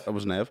 Nev? It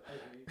was Nev.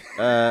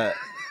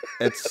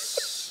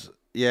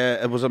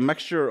 It was a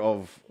mixture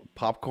of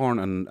popcorn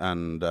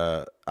and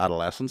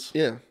adolescence.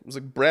 Yeah, it was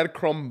like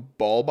breadcrumb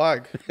ball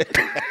bag.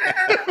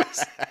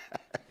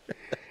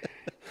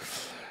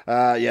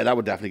 That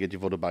would definitely get you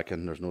voted back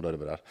in. There's no doubt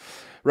about that.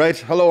 Right.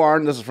 Hello,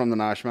 Aaron. This is from the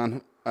Nash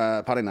Man.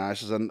 Paddy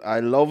Nash is in. I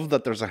love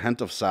that there's a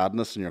hint of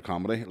sadness in your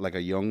comedy, like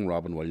a young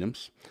Robin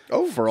Williams.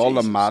 Oh, for all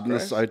the Jesus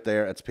madness Christ. out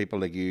there, it's people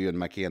like you and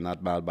Mickey and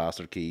that mad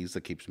bastard Keys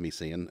that keeps me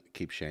seeing,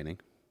 keeps shining.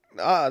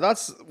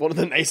 That's one of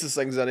the nicest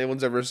things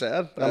anyone's ever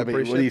said. I What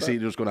appreciate do you that. see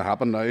that's going to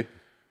happen now?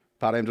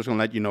 Paddy, I'm just going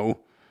to let you know.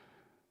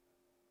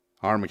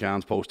 Aaron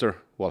McCann's poster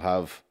will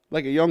have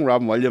like a young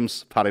Robin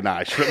Williams, Paddy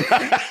Nash.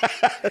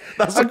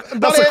 that's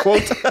a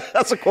quote.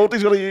 That's a quote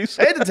he's going to use.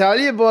 I hate to tell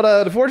you, but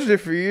unfortunately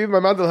for you, my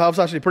mental health's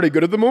actually pretty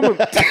good at the moment.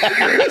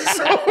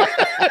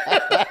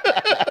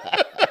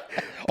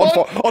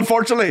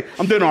 Unfortunately,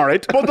 I'm doing all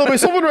right. But there'll be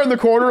someone around the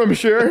corner, I'm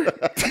sure.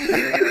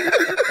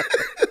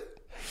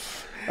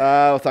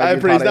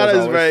 Thank you, Paddy, That as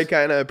is always. very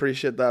kind. I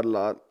appreciate that a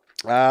lot.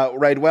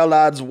 Right, well,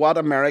 lads, what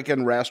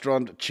American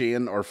restaurant,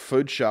 chain, or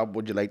food shop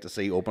would you like to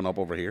see open up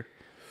over here?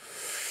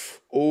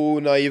 Oh,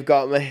 no, you've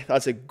got me.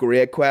 That's a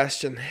great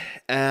question.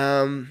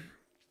 Now,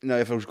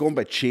 if I was going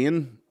by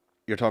chain,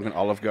 you're talking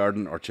Olive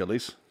Garden or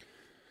Chili's.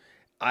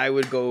 I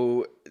would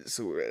go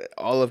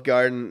Olive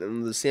Garden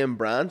under the same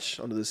branch,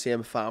 under the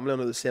same family,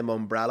 under the same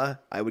umbrella.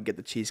 I would get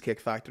the Cheesecake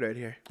Factory out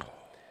here.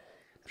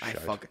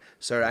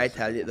 Sir, I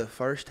tell you, the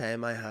first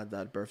time I had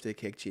that birthday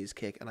cake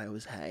cheesecake and I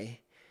was high,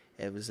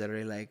 it was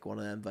literally like one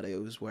of them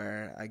videos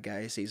where a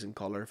guy sees in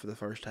colour for the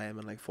first time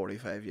in like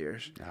 45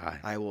 years. Aye.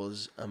 I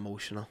was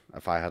emotional.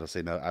 If I had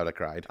seen that, I would have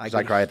cried. I 'Cause I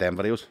could- cry at them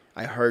videos.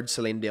 I heard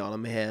Celine Dion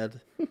in my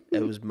head.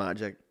 It was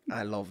magic.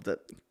 I loved it.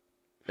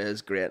 It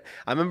was great.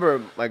 I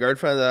remember my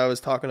girlfriend that I was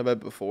talking about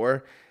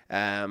before.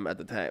 At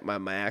the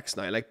time, my ex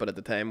now, but at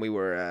the time we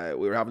were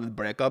having a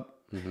breakup,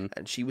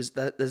 and she was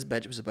this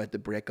bitch was about to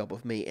break up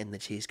with me in the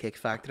Cheesecake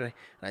Factory,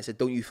 and I said,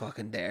 "Don't you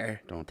fucking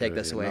dare Don't take do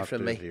this it, away not from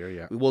do me. it here,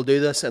 yeah. We will do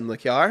this in the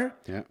car.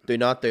 Yeah. Do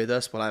not do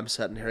this while I'm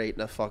sitting here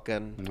eating a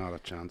fucking." Not a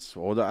chance.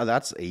 Oh,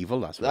 that's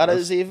evil. That's what That it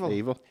is evil.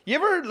 Evil. You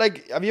ever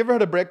have you ever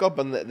had a breakup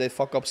and they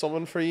fuck up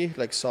someone for you,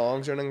 like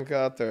songs or anything like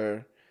that,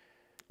 or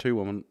 2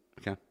 women.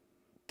 Okay.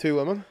 two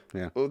women?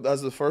 Yeah. Oh,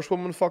 has the first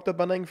woman fucked up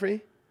anything for you?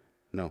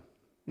 No.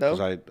 No.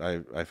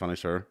 Because I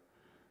finished her.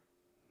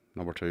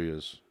 Number 2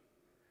 is.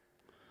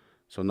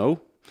 So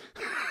no.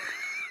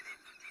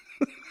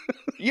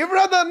 You ever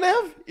had that,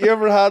 Nev? You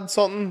ever had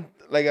something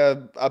like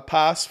a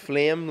past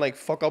flame like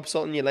fuck up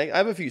something you like? I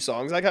have a few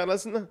songs I can't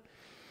listen to.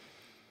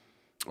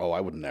 Oh,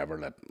 I would never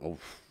let. Oh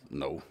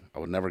no, I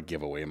would never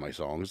give away my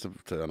songs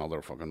to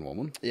another fucking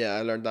woman. Yeah,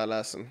 I learned that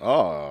lesson.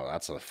 Oh,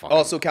 that's a fucking.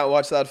 Also, can't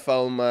watch that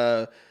film.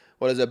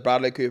 What is it?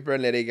 Bradley Cooper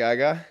and Lady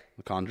Gaga.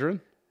 The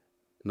Conjuring.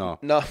 No.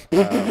 No,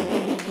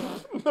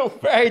 no,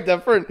 very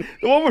different.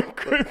 The one with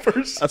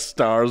Coopers. A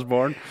Star is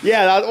Born.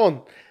 Yeah, that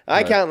one.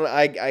 I can't.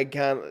 I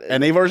can't.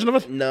 Any version of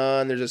it? No,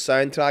 and there's a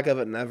soundtrack of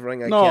it and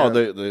everything. I No, can't.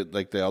 the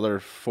like the other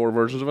 4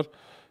 versions of it.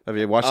 Have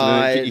you watched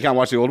I- it? You can't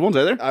watch the old ones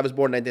either. I was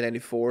born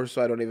 1994,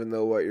 so I don't even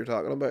know what you're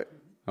talking about.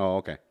 Oh,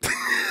 okay.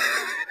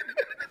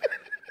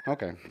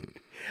 Okay.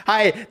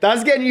 Hi,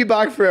 that's getting you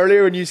back for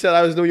earlier when you said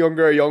I was no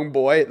younger a young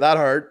boy. That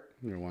hurt.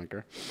 You're a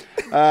wanker.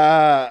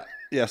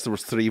 Yes, there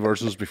was 3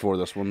 versions before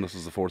this one. This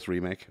is the 4th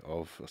remake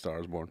of A Star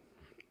is Born.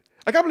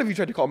 I can't believe you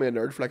tried to call me a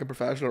nerd for like a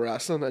professional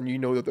wrestling, and you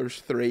know that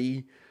there's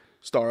 3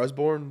 Star is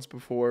Borns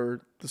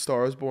before the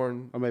Star is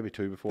Born Or maybe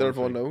 2 before. that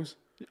everyone knows.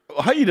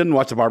 How you didn't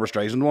watch the Barbara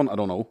Streisand one? I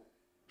don't know.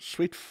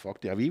 Sweet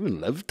fuck, have you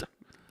even lived?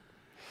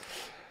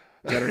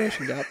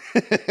 Generation gap.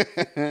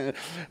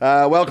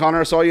 Well,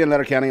 Connor, I saw you in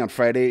Letterkenny on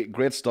Friday.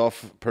 Great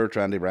stuff. Per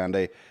Trendy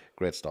Brandy.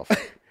 Great stuff.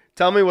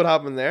 Tell me what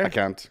happened there. I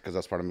can't because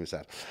that's part of my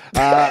set.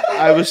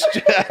 I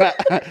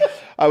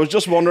was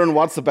just wondering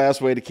what's the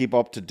best way to keep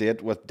up to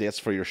date with dates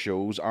for your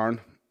shows, Aaron?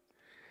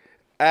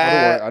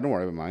 I don't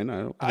worry about mine.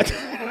 I don't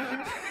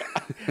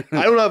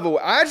have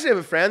I actually have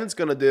a friend that's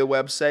going to do a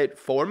website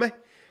for me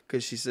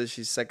because she says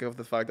she's sick of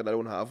the fact that I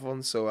don't have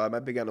one. So I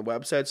might be getting a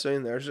website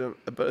soon. There's a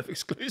bit of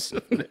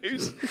exclusive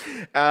news.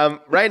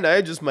 Right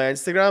now, just my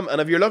Instagram.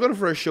 And if you're looking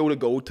for a show to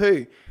go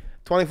to,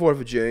 24th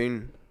of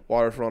June,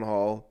 Waterfront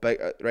Hall,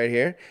 right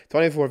here.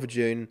 24th of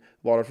June,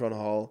 Waterfront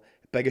Hall.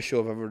 Biggest show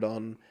I've ever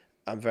done.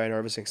 I'm very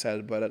nervous and excited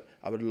about it.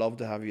 I would love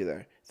to have you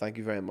there. Thank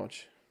you very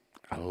much.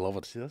 I love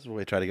it. See, that's what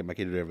I try to get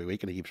Mickey to do every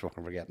week, and he keeps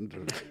fucking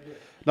forgetting.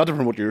 Not to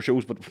promote your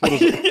shows, but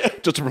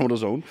just to promote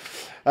his own.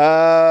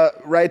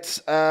 Right.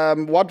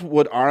 What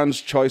would Aaron's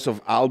choice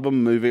of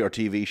album, movie, or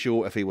TV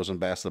show if he was in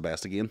Best of the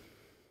Best again?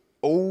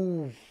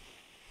 Oh,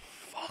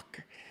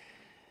 fuck.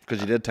 Because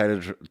you did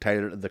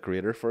Tyler the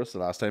Creator for us the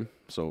last time.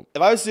 So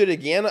If I was to do it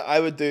again, I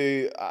would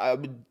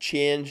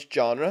change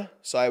genre.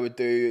 So I would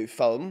do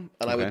film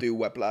and I would Okay. do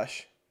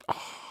Whiplash.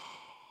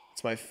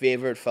 It's my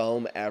favorite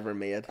film ever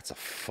made. That's a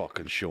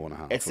fucking show and a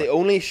half. It's the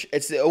only.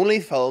 It's the only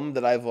film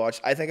that I've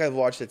watched. I think I've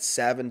watched it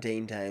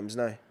 17 times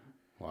now.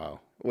 Wow.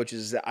 Which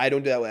is, I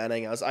don't do that with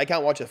anything else. I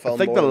can't watch a film. I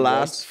think more the than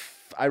last.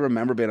 once. I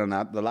remember being on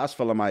that. The last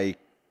film I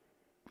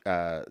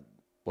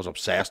was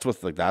obsessed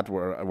with like that,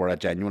 where I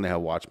genuinely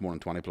have watched more than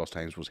 20 plus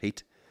times, was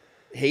Heat.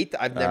 Heat.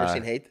 I've never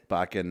seen Heat.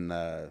 Back in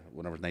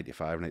when I was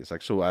 95,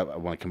 96. So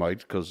when it came out,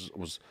 because it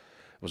was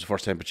the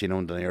first time Pacino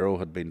and De Niro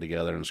had been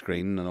together on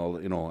screen and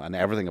all, and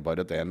everything about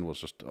it then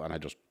was just, and I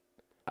just.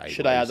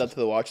 Should I add that to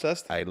the watch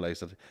list?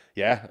 Idolized it.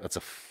 Yeah, that's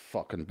a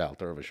fucking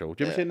belter of a show.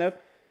 Do you ever seen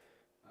that?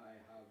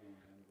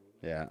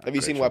 Yeah. Have you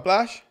great seen show.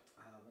 Whiplash?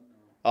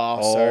 Oh,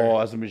 Oh,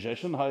 sir. as a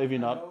musician, how have you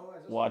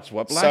not watched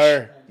Whiplash?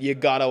 Sir, you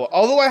gotta.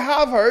 Although I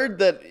have heard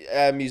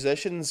that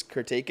musicians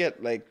critique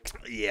it, like,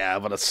 Yeah,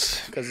 but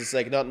it's because it's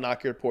like not an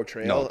accurate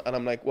portrayal, No. and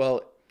I'm like,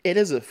 well, it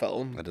is a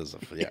film. It is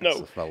it's know.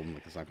 a film.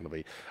 Like, it's not going to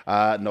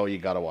be. No, you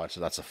got to watch it.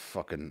 That's a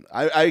fucking.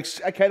 I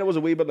kind of was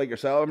a wee bit like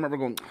yourself. I remember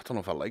going, I don't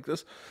know if I like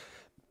this.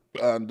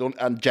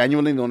 And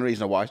genuinely, the only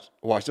reason I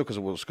watched it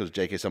because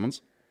J.K.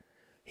 Simmons.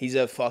 He's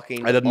a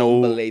fucking I didn't know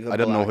unbelievable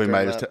who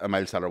actor, man.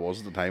 Miles Teller was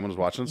at the time when I was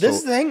watching. This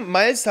is So the thing,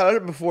 Miles Teller,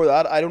 before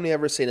that, I'd only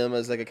ever seen him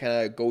as like a kind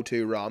of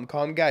go-to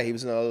rom-com guy. He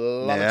was in a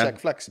lot Yeah, of chick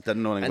flicks.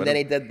 didn't know anything And about then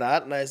him. he did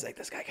that, and I was like,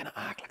 this guy kind of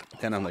act like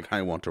a then I'm like,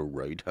 I want to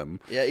ride him.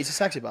 Yeah, he's a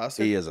sexy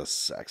bastard. He is a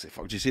sexy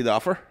fuck. Did you see The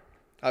Offer?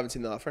 I haven't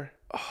seen The Offer.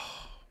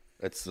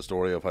 It's the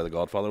story of how The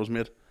Godfather was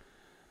made.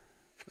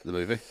 The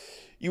movie.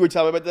 You were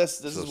telling me about this.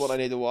 This is what I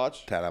need to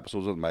watch. 10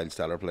 episodes of Miles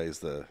Teller plays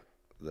the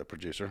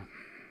producer.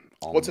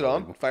 What's it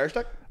on? Fire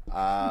Stick?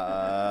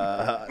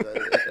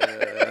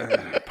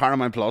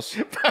 Paramount Plus.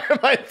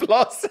 Paramount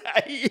Plus.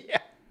 Yeah.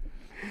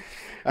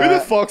 Who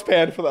the fuck's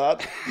paying for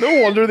that?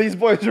 No wonder these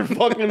boys are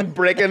fucking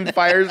breaking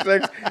Fire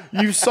Sticks.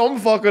 You've some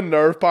fucking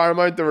nerve,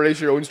 Paramount, to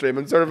release your own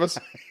streaming service.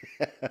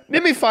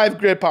 Name me 5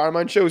 great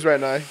Paramount shows right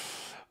now.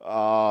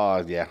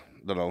 Yeah,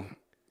 don't know.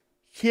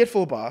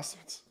 Hateful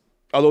bastards.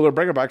 Although they're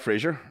bringing back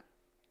Frasier,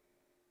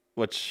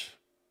 which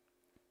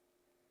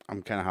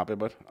I'm kind of happy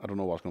about. I don't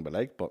know what it's going to be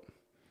like, but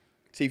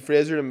See,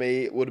 Fraser to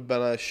me would have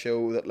been a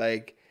show that,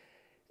 like,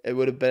 it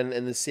would have been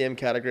in the same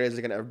category as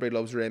like an Everybody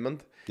Loves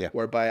Raymond. Yeah.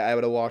 Whereby I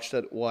would have watched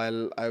it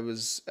while I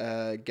was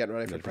getting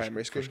ready for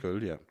primary school. for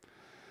school, yeah.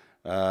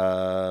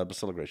 But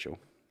still a great show.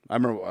 I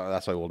remember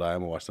that's how old I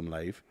am. I watched them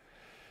live.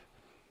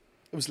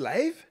 It was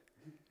live?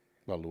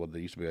 Well, what they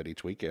used to be out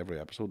each week, every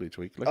episode each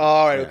week. Like,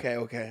 Oh, right, yeah,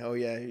 okay. Oh,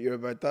 yeah, you're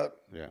about that.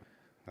 Yeah,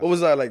 What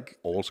was that, like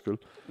old school.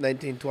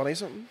 1920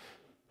 something?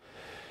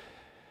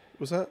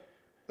 Was that?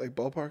 Like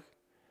ballpark?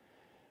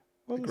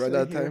 Well, Like around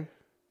that time?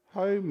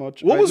 How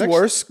much? What was next-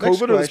 worse, next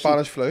COVID or the question.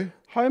 Spanish flu?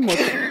 How much?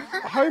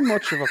 How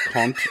much of a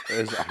cunt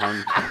is a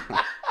hand?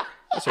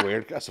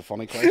 That's a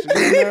funny question.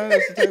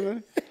 That's the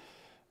time,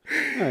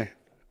 Hey,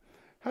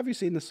 have you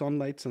seen the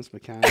sunlight since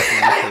McCann?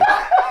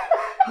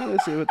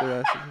 Let's see what the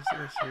rest of this.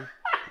 Let's see.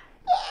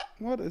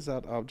 What is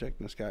that object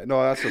in the sky?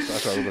 No, that's what I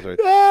was about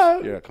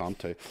to. You're a cunt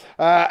too.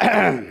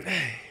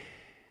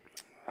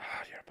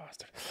 You're a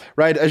bastard.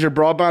 Right, is your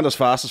broadband as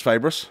fast as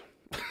fibrous?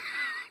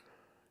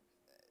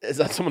 Is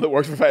that someone that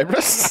works for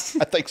Fibrous?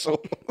 I think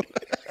so.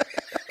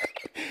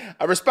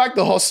 I respect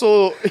the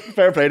hustle.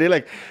 Fair play to you.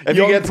 Like, if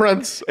Young you get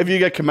Prince. if you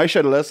get commission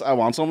out of this, I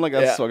want something like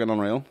that's Yeah. fucking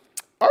unreal.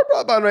 Our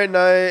broadband right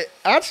now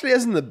actually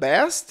isn't the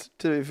best,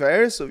 to be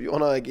fair. So if you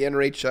want to again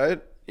reach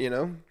out, you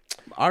know,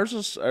 Ours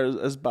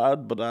is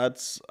bad, but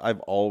I've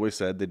always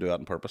said they do that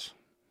on purpose.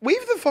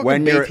 we've the fucking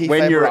When BT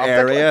when fiber your optic,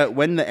 area like.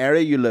 when the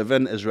area you live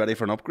in is ready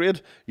for an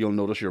upgrade, you'll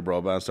notice your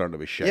broadband starting to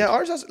be shit. Yeah,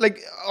 ours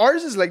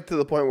is like to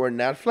the point where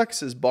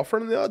Netflix is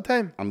buffering the odd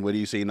time. And what do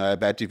you see now? I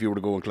bet you if you were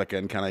to go and click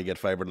in, can I get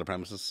fibre to the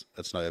premises?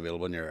 It's now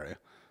available in your area.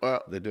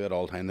 Well, They do it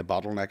all the time. They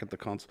bottleneck at the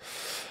cunts.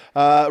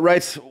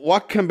 Right.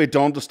 What can be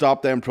done to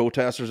stop them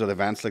protesters at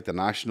events like the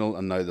National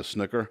and now the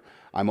Snooker?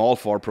 I'm all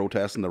for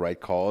protesting the right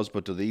cause,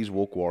 but do these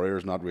woke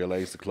warriors not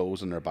realise the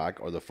clothes on their back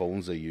or the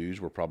phones they use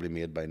were probably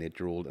made by an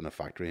 8-year-old in a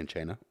factory in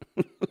China?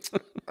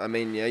 I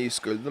mean, yeah, you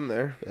schooled them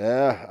there.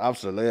 Yeah,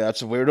 absolutely.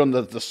 That's a weird one.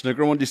 The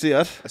Snooker one, do you see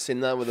that? I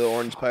seen that with the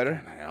orange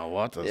powder. Yeah,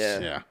 what? Yeah.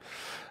 Yeah.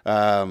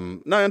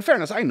 Now, in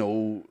fairness, I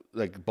know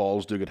like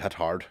balls do get hit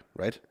hard,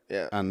 right?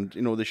 Yeah. And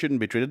they shouldn't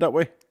be treated that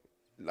way.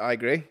 I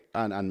agree.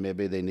 And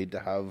maybe they need to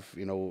have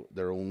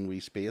their own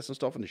wee space and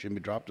stuff, and they shouldn't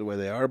be dropped the way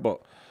they are.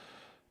 But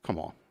come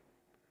on,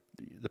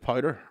 the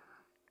powder.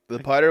 The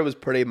powder was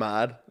pretty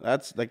mad.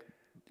 That's like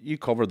you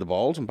covered the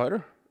balls in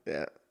powder,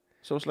 Yeah.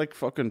 so it's like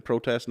fucking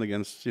protesting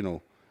against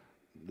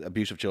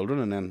abuse of children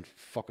and then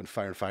fucking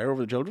firing fire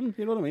over the children.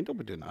 You know what I mean? Don't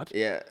be doing that.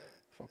 Yeah.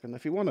 Fucking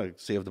if you want to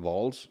save the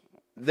balls,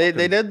 They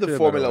did do the a better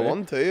Formula way.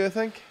 1 too, I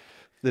think.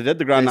 they did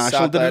the Grand They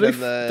National. sat Did down they, in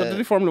the- did they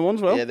do Formula 1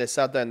 as well? Yeah, they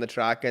sat down the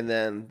track and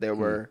then they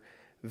were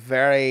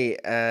very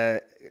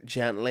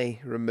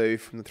gently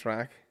removed from the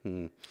track.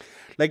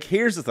 Like,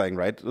 here's the thing,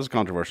 right? This is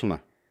controversial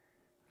now.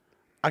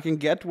 I can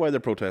get why they're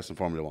protesting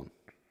Formula 1.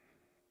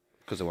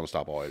 Because they want to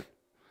stop oil.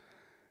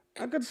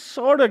 I could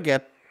sort of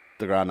get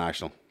the Grand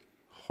National.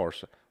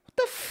 Horse. What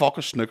the fuck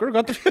is Snooker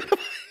got to do?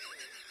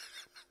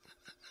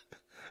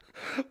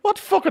 What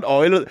fucking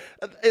oil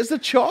is the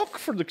chalk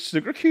for the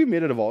snooker cue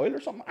made out of oil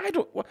or something? I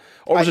don't. Or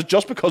was it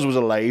just because it was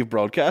a live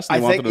broadcast? And I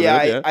they wanted think to do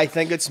it? Yeah. I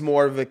think it's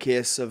more of a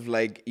case of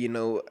like, you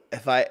know,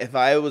 if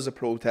I was a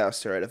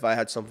protester, right, if I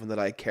had something that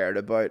I cared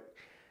about,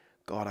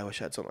 God, I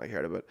wish I had something I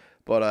cared about.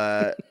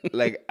 But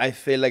like I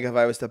feel like if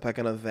I was to pick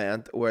an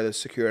event where the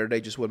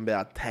security just wouldn't be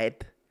that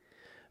tight,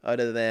 out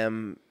of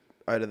them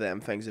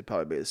things, it'd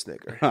probably be the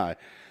snooker. Aye.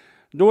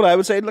 You know what I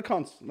would say to the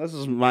cons? This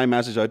is my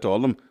message out to all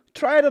of them.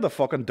 Try it at a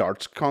fucking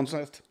darts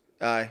contest.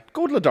 Aye.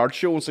 Go to the darts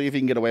show and see if you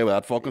can get away with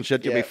that fucking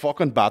shit. You'll be Yeah.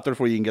 fucking battered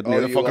before you can get near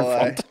the you fucking will,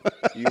 front.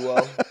 You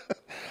will.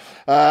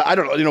 I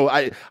don't know. You know,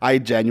 I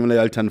genuinely,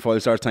 I'll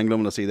tinfoil start tingling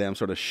when I see them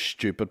sort of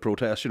stupid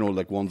protests. You know,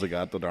 like ones like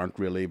that aren't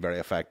really very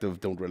effective,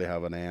 don't really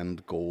have an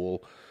end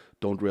goal,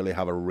 don't really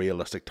have a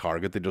realistic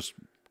target. They just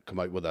come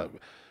out with a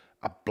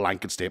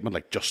blanket statement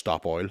like just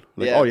stop oil.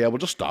 Like, Yeah. oh yeah, we'll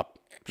just stop.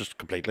 Just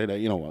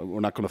completely. You know, we're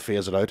not going to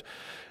phase it out.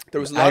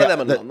 There was a lot of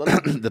them in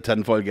London. The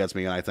tinfoil gets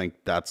me, and I think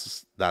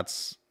that's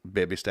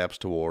baby steps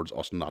towards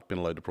us not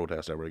being allowed to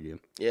protest ever again.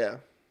 Yeah.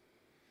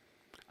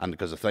 And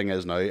because the thing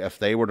is now, if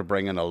they were to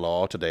bring in a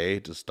law today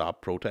to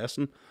stop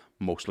protesting,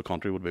 most of the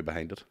country would be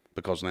behind it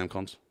because of them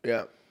cunts.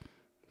 Yeah.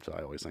 So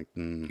I always think,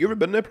 You ever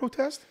been to a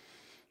protest?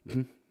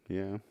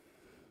 yeah,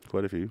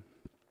 quite a few.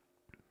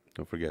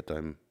 Don't forget,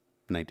 I'm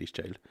 90s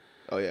child.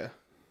 Oh yeah.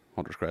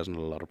 Hunters Crescent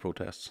had a lot of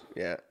protests.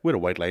 Yeah. We had a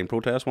white line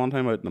protest one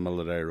time out in the middle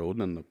of the road,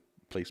 and the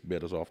police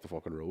bait us off the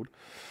fucking road.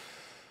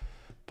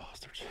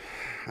 Bastards.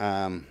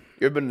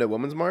 You ever been to a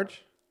women's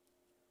march?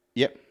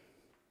 Yep.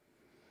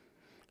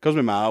 Because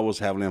my ma was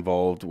heavily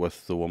involved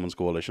with the Women's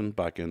Coalition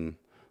back in,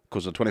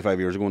 because 25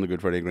 years ago when the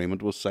Good Friday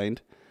Agreement was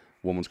signed,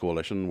 Women's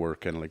Coalition were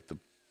kind of like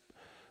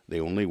the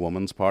only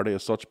women's party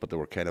as such, but they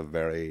were kind of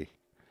very,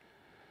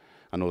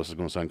 I know this is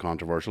going to sound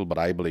controversial, but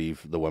I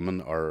believe the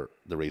women are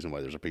the reason why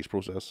there's a peace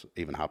process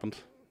even happened.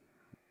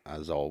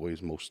 As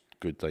always, most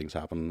good things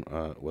happen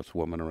with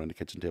women around the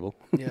kitchen table.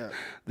 Yeah.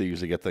 They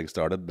usually get things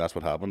started. That's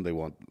what happened. They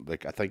want,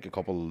 like, I think a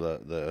couple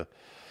of the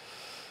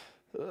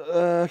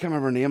I can't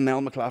remember her name,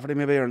 Nell McClafferty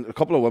maybe, or a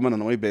couple of women,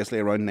 and only basically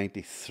around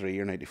 93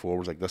 or 94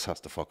 was like, this has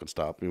to fucking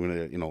stop. You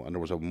know, and there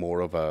was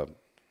more of a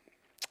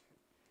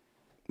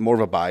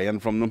buy-in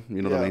from them,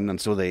 you know what I Yeah. mean? And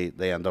so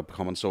they end up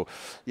coming. So,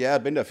 yeah,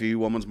 I've been to a few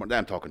women's,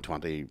 I'm talking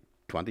 20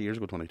 years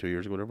ago, 22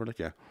 years ago, whatever, like,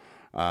 yeah.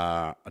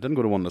 I didn't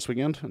go to one this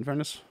weekend, in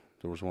fairness.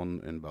 There was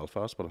one in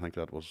Belfast, but I think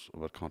that was a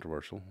bit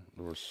controversial.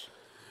 There was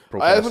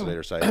protests on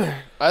either side.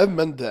 I haven't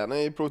been to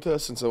any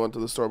protests since I went to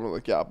the storming of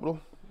the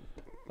Capitol.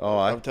 Oh,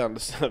 I I've tended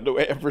to stand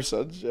away ever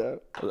since, yeah.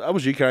 that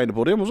was you carrying the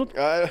podium, was it?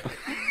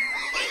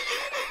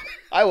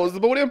 I was the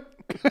podium.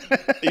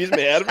 Use my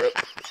head for it.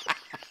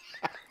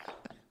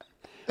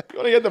 You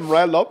want to get them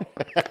riled up?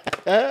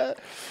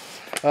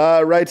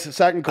 Right,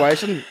 second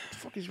question.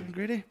 Fuck, he's been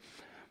greedy.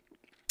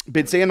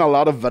 Been seeing a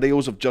lot of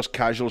videos of just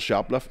casual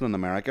shoplifting in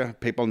America.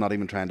 People not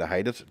even trying to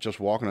hide it, just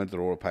walking out the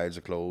door with piles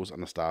of clothes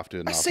and the staff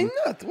doing I nothing. seen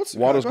that.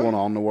 What is going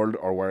on in the world,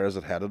 or where is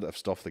it headed if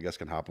stuff like this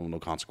can happen with no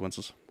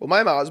consequences? Well,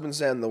 my mom's been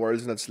saying the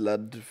world's in its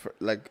lid. For,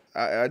 like,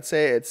 I'd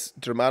say it's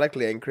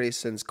dramatically increased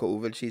since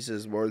COVID. She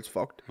says the world's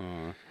fucked.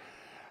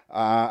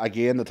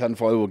 Again, the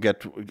tinfoil will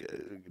get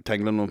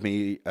tingling with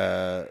me.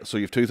 So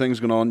you've two things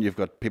going on. You've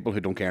got people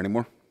who don't care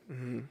anymore,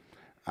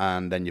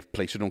 and then you've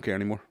police who don't care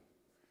anymore.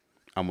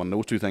 And when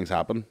those two things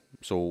happen,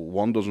 so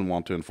one doesn't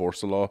want to enforce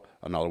the law,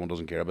 another one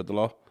doesn't care about the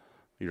law,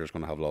 you're just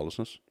going to have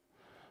lawlessness.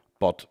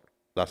 But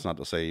that's not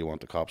to say you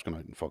want the cops going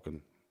out and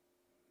fucking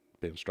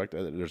being strict.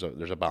 There's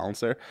a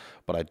balance there.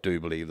 But I do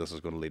believe this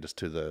is going to lead us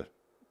to the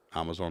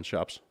Amazon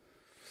shops.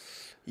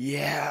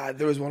 Yeah,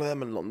 there was one of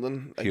them in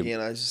London. Again,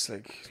 I was just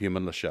like...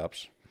 Humanless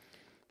shops.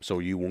 So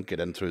you won't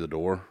get in through the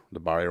door. The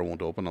barrier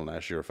won't open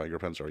unless your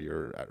fingerprints or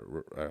your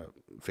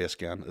face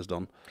scan is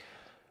done.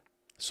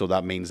 So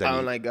that means that... I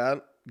don't like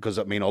that. Because,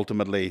 I mean,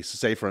 ultimately,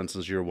 say, for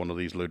instance, you're one of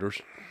these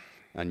looters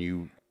and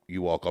you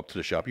walk up to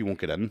the shop, you won't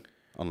get in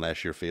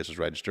unless your face is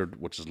registered,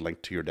 which is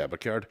linked to your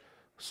debit card.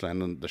 So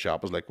then the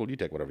shop is like, well, you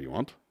take whatever you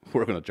want.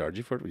 We're going to charge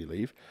you for it when you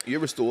leave. You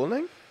ever stole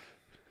anything?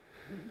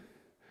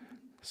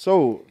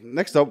 So,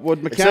 next up, would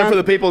McCann... Except for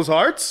the people's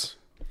hearts?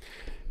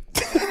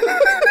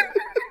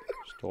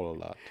 Stole a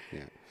lot,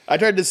 yeah. I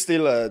tried to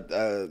steal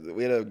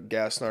we had a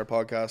guest in our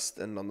podcast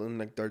in London,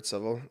 like Dirt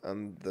Civil,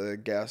 and the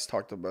guest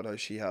talked about how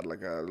she had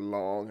like a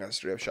long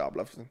history of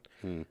shoplifting.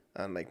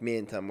 And like me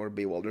and Tim were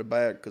bewildered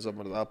by it because up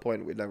until that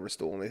point we'd never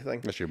stolen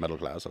anything. That's your middle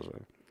class, as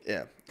well.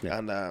 Yeah.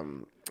 And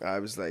I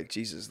was like,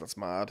 Jesus, that's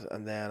mad.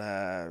 And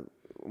then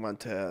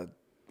went to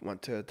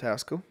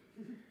Tesco.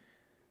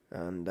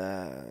 And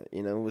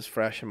you know, it was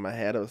fresh in my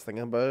head. I was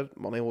thinking about it.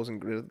 Money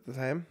wasn't great at the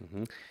time.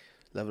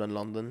 Living in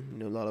London, you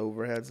know, a lot of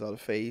overheads, a lot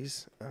of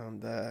fees,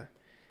 and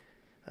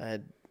I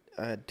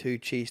had 2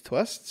 cheese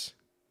twists.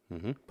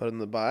 Put in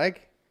the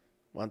bag.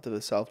 Went to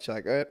the self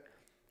checkout.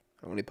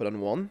 I only put in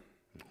 1.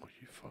 Oh,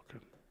 you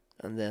fucking...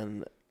 And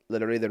then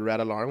literally the red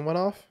alarm went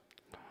off,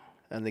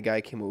 and the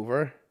guy came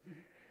over,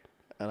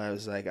 and I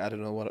was like, I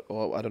don't know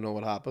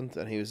what happened,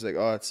 and he was like,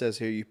 oh, it says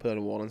here you put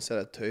in 1 instead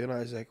of 2, and I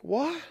was like,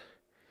 what?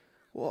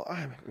 Well,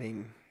 I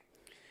mean,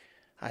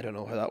 I don't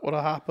know how that would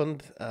have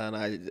happened, and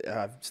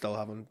I still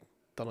haven't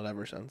done it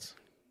ever since.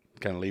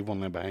 Kind of leave one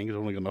line behind. It's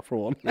only good enough for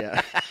one.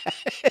 Yeah.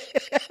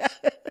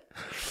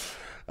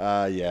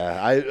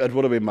 Yeah. It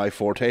would have been my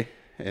forte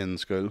in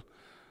school.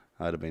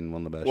 I'd have been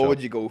one of the best. What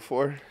would you go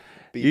for?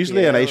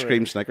 Usually an BPL ice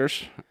cream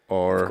Snickers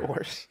or Of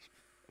course.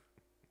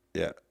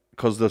 yeah,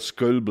 because the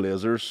school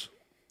blazers,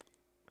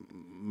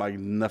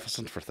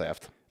 magnificent for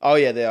theft. Oh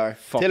yeah, they are.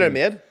 Fucking-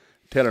 Tailor-made.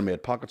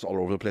 Tailor-made, pockets all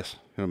over the place.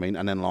 You know what I mean?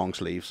 And then long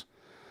sleeves.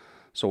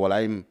 So while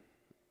I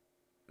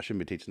shouldn't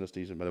be teaching this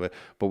to you, by the way,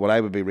 but while I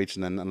would be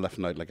reaching in and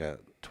lifting out like a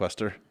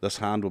twister, this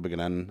hand would be going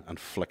in and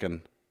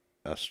flicking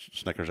a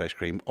Snickers ice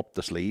cream up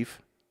the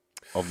sleeve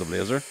of the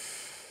blazer.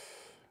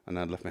 And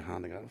then I'd lift my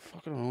hand and go,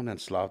 fucking on, and then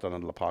slap it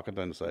into the pocket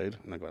down the side.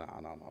 And I go, no,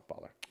 I'm not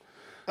bother.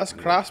 That's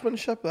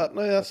craftsmanship, that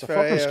now. That's It's a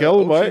very, fucking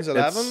skill, boy. Ocean's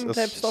 11 It's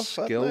type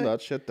stuff. skill, now.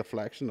 that shit,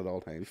 deflection at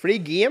all times. Free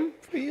game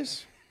for you.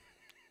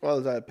 Well,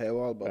 is that a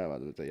paywall? But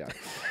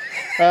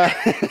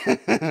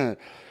Yeah.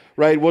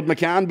 Right, would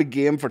McCann be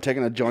game for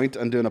taking a joint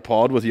and doing a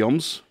pod with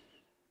Yums?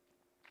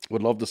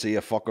 Would love to see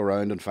a fuck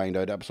around and find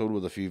out episode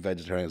with a few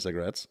vegetarian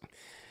cigarettes.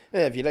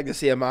 yeah, if you'd like to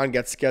see a man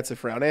get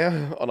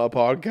schizophrenia on a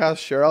podcast,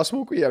 sure, I'll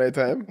smoke with you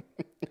anytime.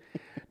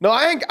 No,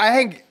 I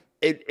think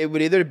it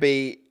would either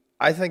be.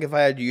 I think if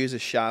I had used a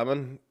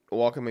shaman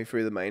walking me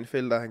through the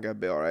minefield, I think I'd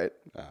be all right.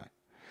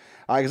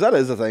 Because that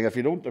is the thing. If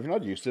you're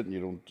not used to it and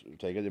you don't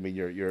take it, I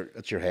mean,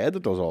 it's your head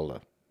that does all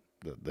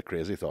the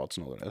crazy thoughts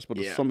and all the rest. But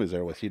if Yeah. somebody's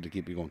there with you to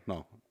keep you going,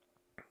 no,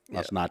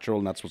 that's natural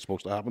and that's what's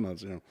supposed to happen.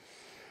 That's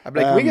I'd be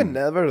like, we can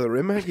never out of the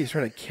room. I think he's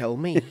trying to kill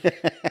me.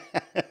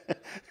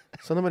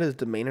 Something about his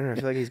demeanor. I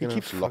feel like he's gonna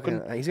keeps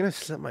looking. He's gonna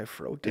slit my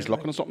throat. He's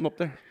looking at something up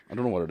there. I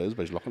don't know what it is,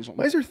 but he's looking at something.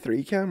 Why is there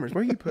 3 cameras?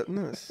 Where are you putting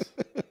this?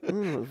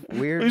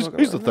 Weird.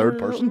 Who's the third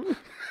person?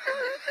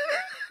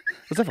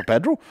 Is that for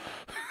Pedro?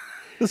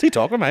 Is he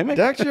talking about me?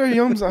 Dexter,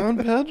 Yums, and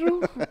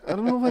Pedro? I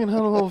don't know if I can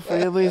handle all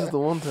 3 of these at the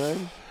one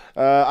time.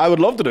 I would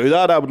love to do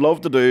that. I would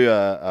love to do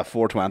a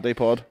 420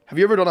 pod. Have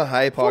you ever done a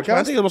high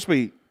podcast? 420, it must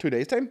be 2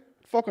 days' time.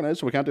 Fucking is,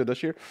 so we can't do it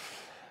this year.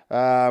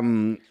 Have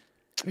you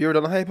ever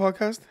done a high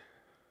podcast?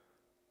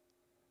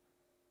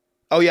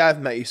 Oh yeah,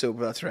 I've met you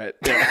sober. That's right.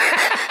 Yeah.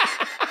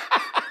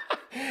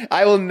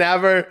 I will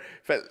never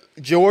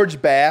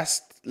George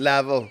Best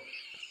level.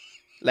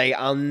 Like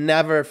I'll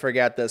never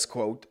forget this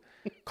quote.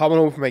 Coming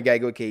home from a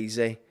gig with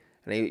Keezy,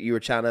 and you were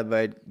chatting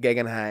about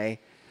gigging high,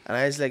 and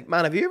I was like,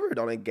 "Man, have you ever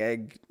done a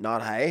gig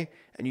not high?"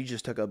 And you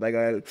just took a big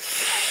out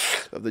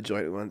of the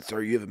joint and went,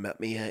 "Sir, you haven't met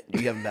me yet.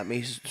 You haven't met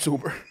me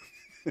sober."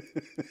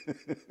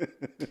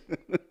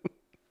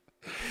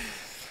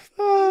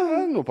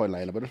 No point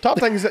lying about it. Top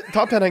 10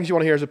 things you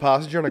want to hear as a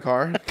passenger in a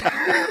car.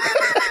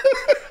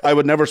 I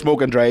would never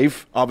smoke and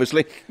drive,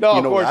 obviously. No, you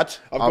of know course, that.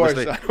 of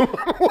Obviously. course.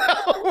 I'm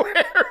well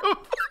aware of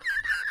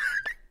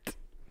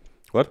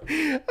What?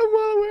 I'm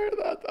well aware of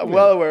that. I'm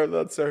well aware of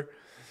that, sir.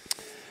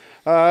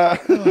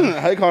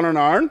 Hi, Connor and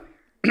Aaron.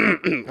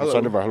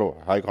 Hello.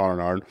 Hi, Connor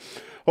and Aaron.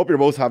 Hope you're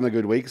both having a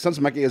good week. Since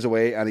Mickey is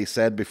away and he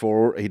said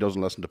before he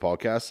doesn't listen to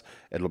podcasts,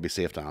 it'll be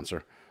safe to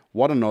answer.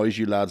 What annoys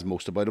you lads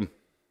most about him?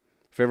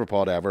 Favourite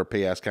pod ever.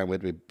 P.S. Can't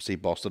wait to see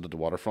Busted at the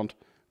waterfront.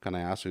 Can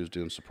I ask who's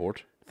doing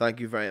support? Thank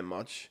you very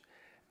much.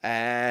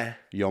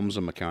 Yums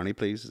and McCartney,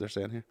 please, they're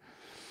saying here.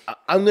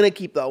 I'm going to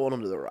keep that one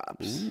under the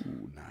wraps.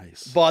 Ooh,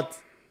 nice. But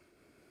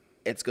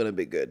it's going to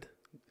be good.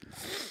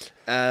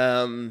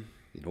 I know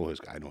who's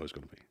going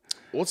to be.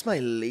 What's my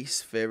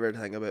least favourite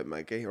thing about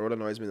Mikey? Or what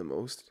annoys me the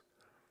most?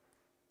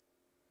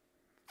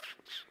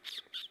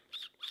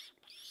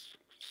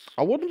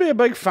 I wouldn't be a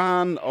big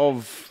fan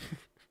of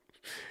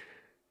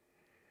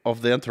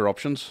the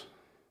interruptions.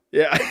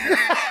 Yeah.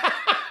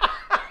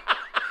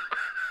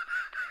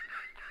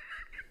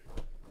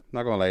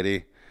 Not gonna lie to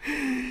you.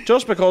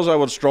 Just because I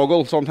would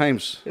struggle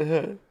sometimes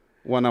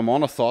when I'm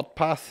on a thought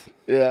path,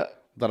 Yeah.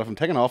 that if I'm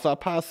taking off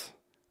that path,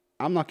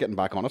 I'm not getting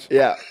back on it.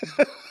 Yeah.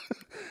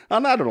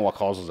 And I don't know what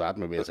causes that.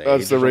 Maybe it's age.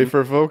 That's the or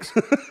something. reefer, folks.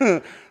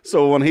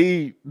 So when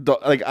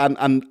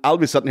and I'll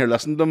be sitting here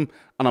listening to him,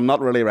 and I'm not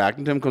really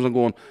reacting to him because I'm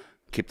going,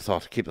 keep the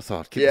thought, keep the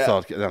thought, keep the Yeah.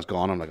 thought. And then it's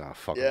gone. I'm like, oh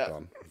fuck, Yeah. it's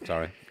gone.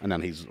 Sorry. And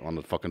then he's on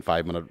the fucking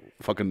 5-minute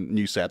fucking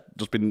new set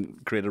just been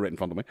created right in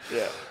front of me.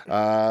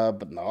 Yeah.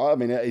 But no, I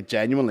mean it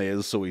genuinely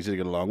is so easy to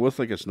get along with.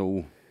 Like it's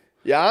no.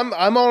 Yeah,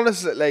 I'm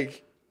honest.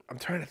 Like, I'm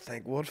trying to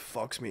think what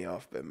fucks me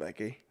off about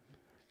Mickey.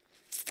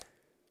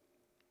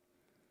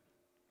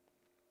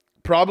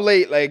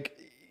 Probably like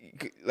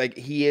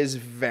he is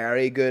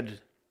very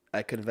good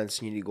at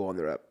convincing you to go on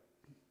the rip.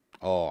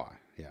 Oh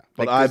yeah.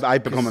 But Like,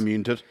 I've become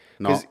immune to it.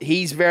 No. Because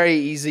he's very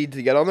easy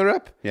to get on the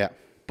rip. Yeah.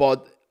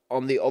 But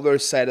on the other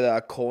side of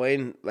that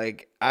coin,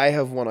 like I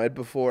have won out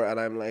before, and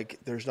I'm like,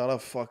 there's not a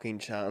fucking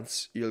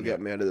chance you'll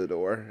get me out of the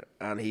door,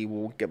 and he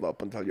won't give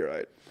up until you're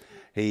out.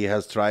 He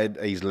has tried.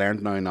 He's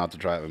learned now not to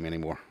try it with me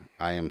anymore.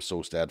 I am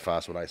so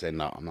steadfast when I say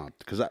no, I'm not.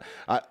 Because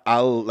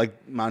I'll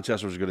like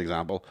Manchester was a good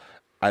example.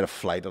 I had a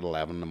flight at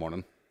 11 in the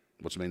morning,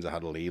 which means I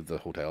had to leave the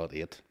hotel at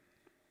 8.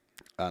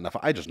 And if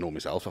I just know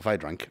myself, if I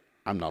drink,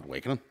 I'm not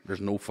waking him. There's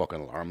no fucking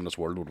alarm in this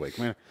world would wake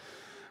me.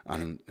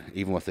 And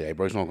even with the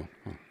eyebrows, I'm going,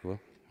 oh, well,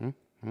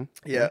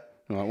 Yeah.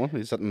 You know that one?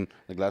 He's sitting in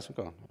the glass and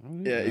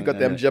going, Yeah, you got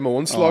them Jim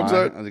Owen slugs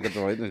out. And he got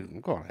the right,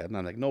 and go ahead. And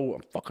I'm like, no,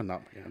 I'm fucking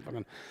not. I'm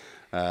fucking.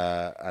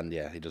 And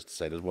yeah, he just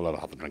decided, well, I'll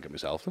have to drink it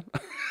myself then.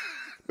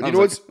 But you know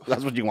what's...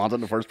 That's what you wanted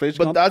in the first place.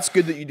 But that's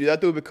good that you do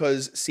that though,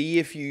 because see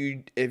if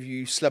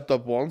you slipped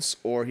up once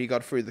or he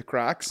got through the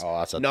cracks. Oh,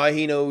 that's it. Now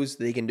he knows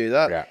that he can do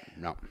that. Yeah,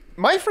 no.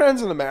 My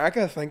friends in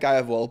America think I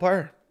have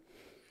willpower.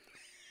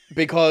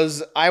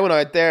 Because I went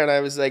out there and I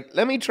was like,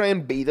 let me try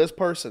and be this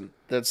person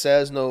that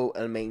says no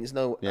and means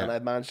no. Yeah. And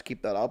I've managed to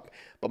keep that up.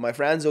 But my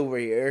friends over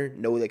here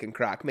know they can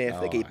crack me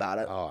if they keep at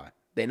it. Oh,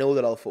 They know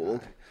that I'll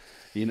fold.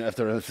 you know, if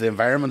the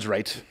environment's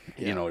right,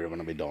 you know you're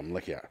going to be done.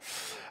 Like, yeah.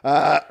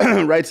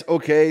 Right,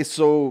 okay,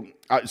 so,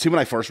 see, when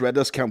I first read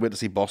this, can't wait to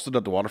see Busted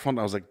at the waterfront,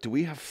 I was like, do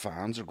we have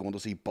fans who are going to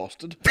see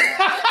Busted?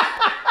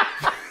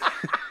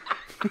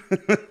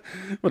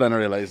 But then I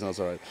realised that's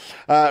all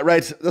right.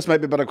 Right, this might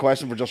be a bit of a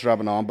question for just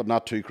wrapping on, but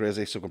not too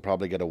crazy, so we can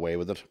probably get away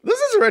with it. This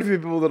is right for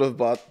people that have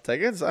bought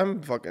tickets.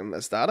 I'm fucking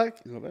ecstatic.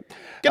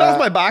 Get off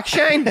my back,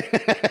 Shane.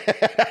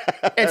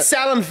 It's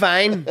selling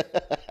fine.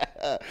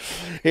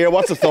 Here,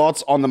 what's the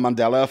thoughts on the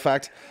Mandela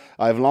effect?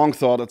 I've long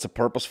thought it's a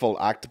purposeful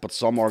act, but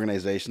some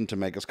organisation to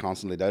make us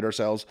constantly doubt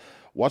ourselves.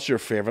 What's your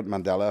favourite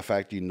Mandela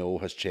effect you know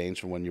has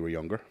changed from when you were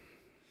younger?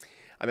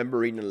 I remember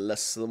reading a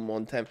list of them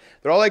one time.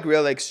 They're all like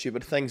real like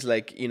stupid things,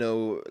 like, you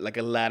know, like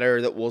a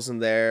letter that wasn't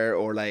there,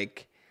 or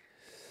like,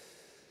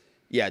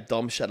 yeah,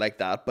 dumb shit like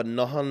that. But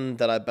nothing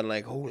that I've been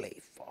like,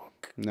 holy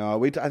fuck.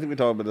 No, I think we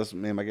talked about this,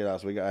 me and Mikey,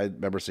 last week. I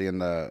remember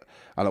seeing and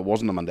it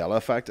wasn't a Mandela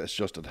effect. It's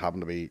just it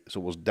happened to be. So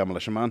it was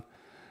Demolition Man,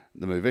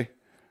 the movie,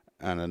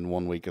 and in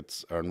one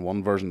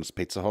version it's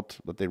Pizza Hut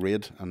that they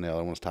raid, and the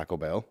other one was Taco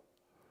Bell.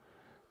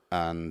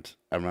 And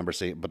I remember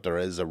seeing, but there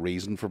is a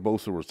reason for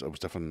both. It was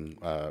different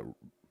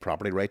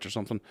property rights or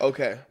something.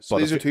 Okay, so But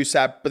these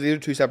are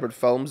two separate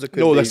films that could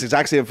No, be... that's the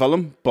exact same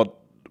film, but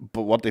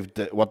what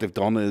they've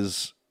done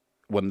is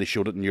when they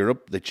showed it in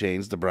Europe, they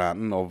changed the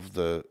branding of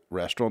the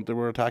restaurant they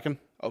were attacking.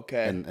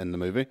 Okay. In the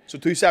movie. So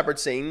two separate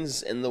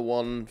scenes in the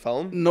one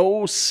film?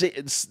 No,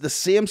 it's the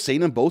same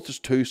scene in both. There's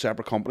two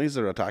separate companies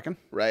they're attacking.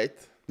 Right.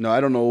 No, I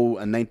don't know,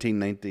 in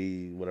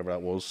 1990, whatever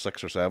that was,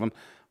 6 or 7,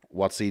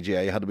 what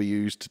CGI had to be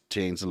used to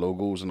change the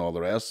logos and all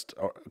the rest,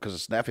 because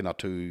it's definitely not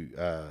two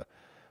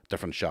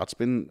different shots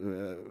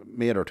being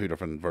made or two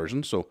different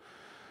versions. So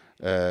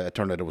it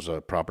turned out it was a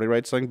property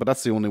rights thing, but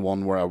that's the only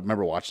one where I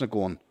remember watching it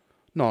going,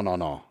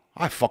 no,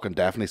 I fucking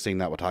definitely seen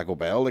that with Taco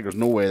Bell. Like, there's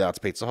no way that's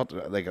Pizza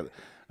Hut. Like,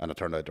 and it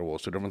turned out there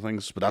was two different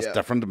things, but that's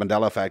different. The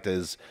Mandela effect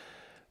is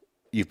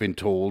you've been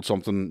told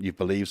something, you've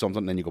believed something,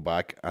 and then you go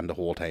back, and the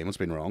whole time it's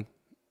been wrong.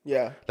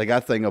 Yeah. Like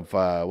that thing of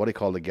what do you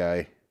call the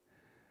guy?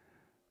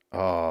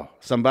 Oh,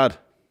 Sinbad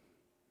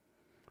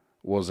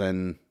was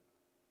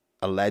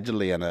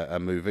allegedly in a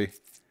movie.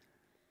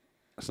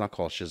 It's not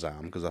called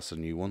Shazam because that's a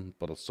new one,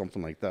 but it's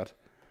something like that.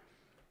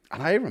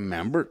 And I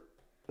remember,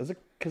 is it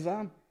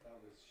Kazam?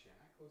 That was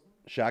Shaq, wasn't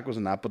it? Shaq was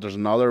in that, but there's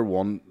another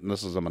one. And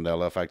this is a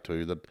Mandela effect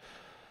too, that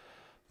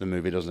the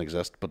movie doesn't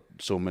exist, but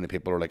so many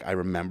people are like, I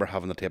remember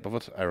having the tape of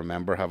it. I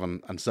remember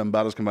having, and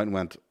Sinbad has come out and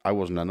went, I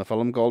wasn't in a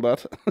film called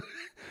that.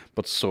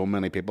 But so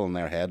many people in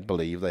their head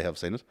believe they have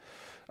seen it.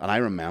 And I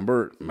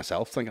remember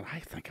myself thinking, I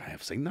think I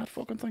have seen that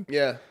fucking thing.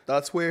 Yeah,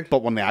 that's weird.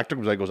 But when the actor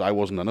goes, I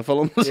wasn't in a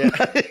film. Yeah.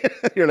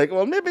 You're like,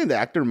 well, maybe the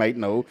actor might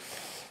know.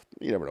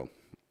 You never know.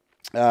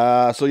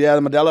 So yeah,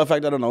 the Mandela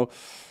effect, I don't know.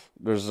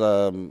 There's,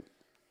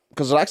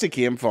 because it actually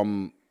came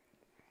from,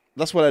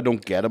 that's what I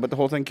don't get about the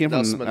whole thing. It came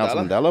from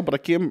Nelson Mandela, but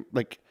it came,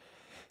 like,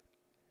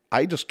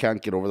 I just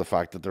can't get over the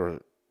fact that there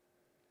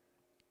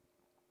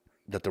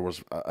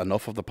was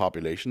enough of the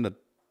population that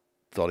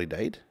thought he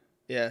died.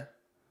 Yeah.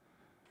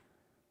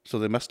 So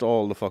they missed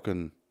all the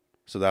fucking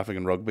South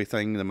African rugby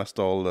thing. They missed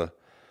all the,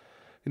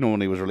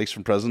 when he was released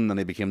from prison and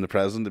he became the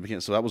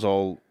president. So that was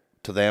all,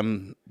 to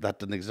them, that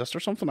didn't exist or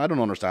something. I don't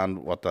understand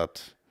what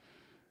that's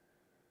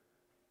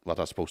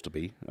supposed to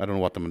be. I don't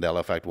know what the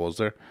Mandela effect was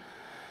there.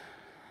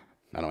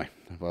 Anyway,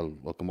 well,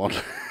 welcome on.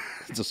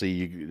 To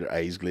see your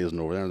eyes glazing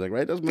over there. I was like,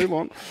 right, let's move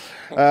on.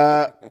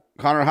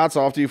 Connor, hats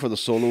off to you for the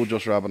solo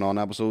Just Wrapping On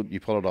episode.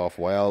 You pulled it off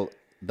well.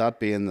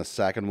 That being the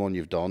second one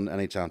you've done,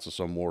 any chance of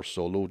some more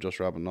solo Just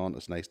Wrapping On?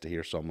 It's nice to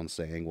hear someone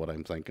saying what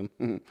I'm thinking.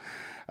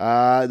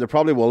 There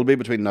probably will be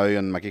between now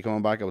and Mickey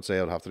coming back. I would say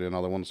I'd have to do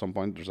another one at some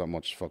point. There's that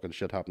much fucking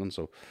shit happening.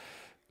 So,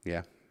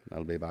 yeah,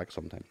 I'll be back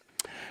sometime.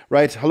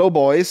 Right, hello,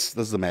 boys.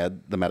 This is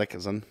the medic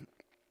is in.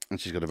 And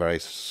she's got a very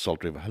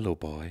sultry, hello,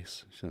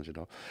 boys.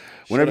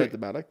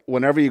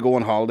 Whenever you go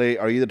on holiday,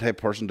 are you the type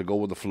of person to go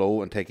with the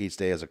flow and take each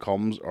day as it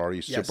comes? Or are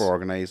you super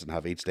organised and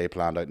have each day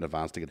planned out in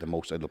advance to get the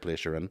most out of the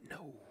place you're in?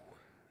 No.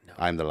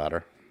 I'm the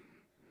latter.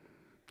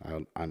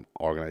 I'm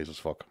organised as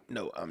fuck.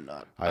 No, I'm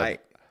not.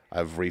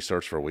 I've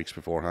researched for weeks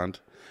beforehand.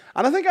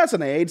 And I think that's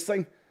an age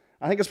thing.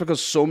 I think it's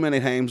because so many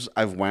times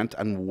I've went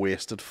and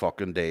wasted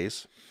fucking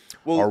days.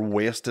 Or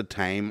wasted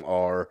time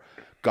or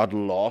got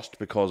lost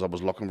because I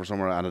was looking for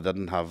somewhere and I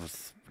didn't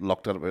have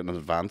looked at it in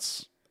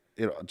advance.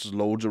 Just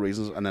loads of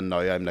reasons. And then now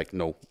I'm like,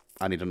 no,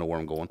 I need to know where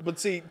I'm going. But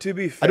see, to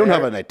be fair, I don't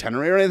have an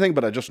itinerary or anything,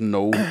 but I just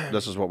know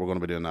this is what we're going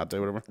to be doing that day,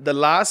 whatever. the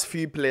last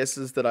few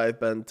places that I've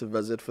been to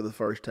visit for the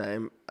first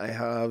time, I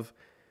have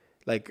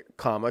like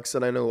comics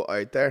that I know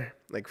out there,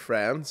 like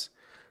friends.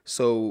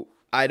 So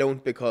I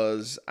don't,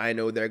 because I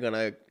know they're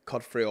gonna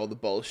cut through all the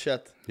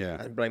bullshit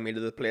and bring me to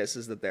the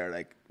places that they're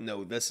like,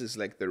 no, this is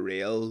like the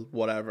real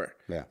whatever.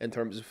 Yeah. In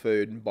terms of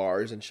food and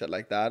bars and shit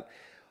like that.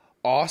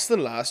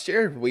 Austin last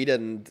year, we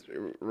didn't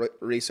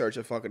research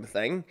a fucking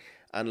thing.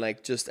 And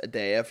like just a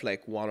day of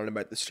like wandering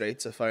about the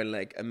streets, I found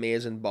like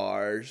amazing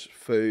bars,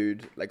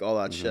 food, like all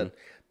that shit.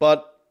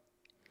 But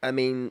I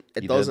mean,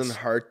 it doesn't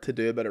hurt to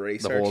do a bit of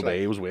research. The whole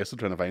day was wasted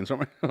trying to find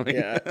something.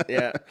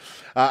 Yeah.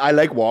 I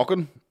like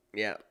walking.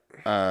 Yeah.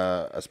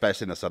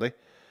 Especially in the city.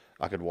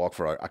 I could walk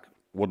I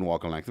wouldn't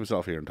walk on length of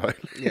myself here in town.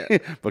 Yeah.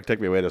 But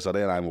take me away to the city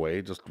and I'm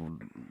away just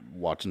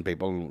watching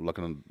people,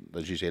 looking at,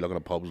 as you say, looking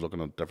at pubs,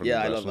 looking at different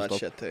I love restaurants and that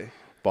stuff. shit too.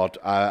 But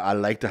I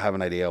like to have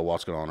an idea of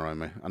what's going on around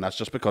me. And that's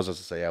just because, as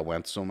I say, I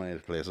went so many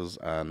places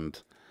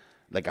and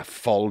like a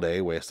full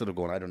day wasted of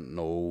going, I don't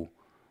know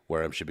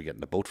where I should be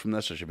getting a boat from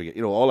this. I should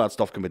be, all that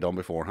stuff can be done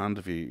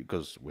beforehand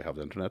because we have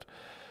the internet.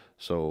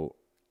 So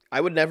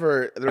I would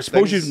never. I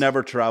suppose you've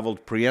never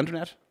traveled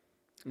pre-internet?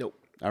 Nope.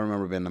 I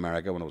remember being in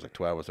America when I was like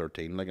 12 or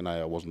 13, like, and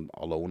I wasn't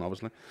alone,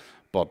 obviously.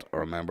 But I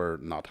remember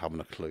not having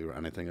a clue where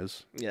anything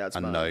is. Yeah, it's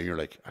and mad. now you're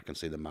like, I can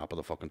see the map of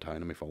the fucking town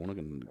on my phone. I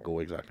can go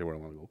exactly where I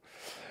want to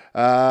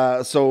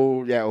go.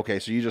 So yeah, okay.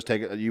 So you just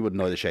take it. You would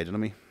know the shading of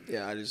me.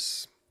 Yeah, I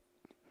just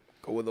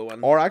go with the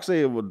one. Or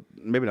actually, it would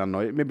maybe not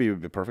know. Maybe you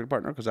would be a perfect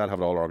partner because I'd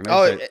have it all organized.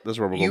 Oh, This is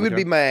where we're going. you would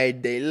be my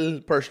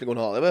ideal person to go on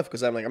holiday with,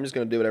 because I'm like, I'm just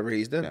going to do whatever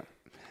he's doing.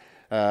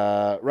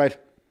 Yeah. Right.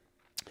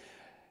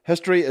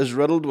 History is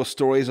riddled with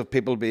stories of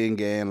people being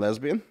gay and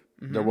lesbian.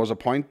 Mm-hmm. There was a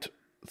point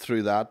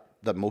through that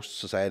most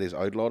societies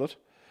outlawed it.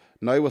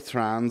 Now with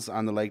trans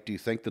and the like, do you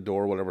think the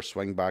door will ever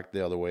swing back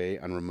the other way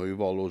and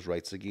remove all those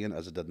rights again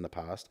as it did in the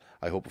past?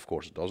 I hope, of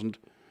course, it doesn't.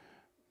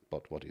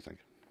 But what do you think?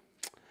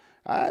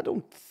 I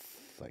don't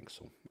think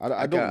so.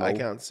 I don't know. I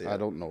can't see it. I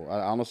don't know.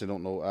 I honestly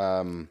don't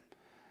know.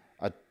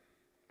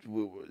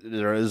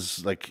 There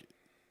is like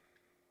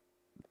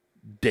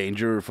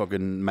danger,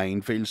 fucking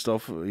minefield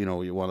stuff.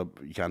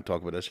 You can't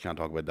talk about this, you can't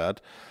talk about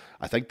that.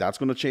 I think that's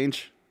going to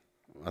change.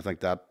 I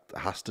think that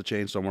has to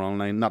change somewhere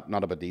online.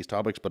 Not about these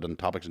topics, but in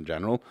topics in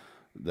general.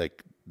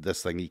 Like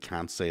this thing, you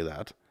can't say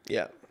that.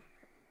 Yeah.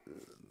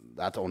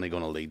 That's only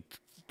going to lead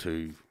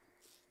to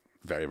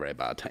very, very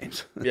bad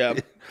times. Yeah.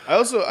 I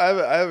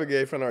have a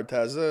gay friend,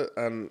 Arteza,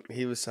 and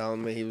he was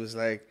telling me, he was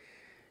like,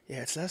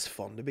 yeah, it's less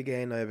fun to be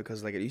gay now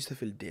because like it used to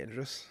feel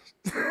dangerous.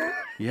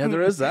 Yeah,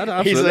 there is that.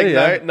 Absolutely. He's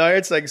like, yeah. now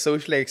it's like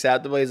socially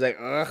acceptable. He's like,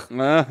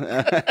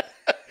 ugh.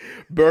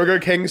 Burger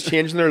King's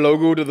changing their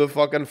logo to the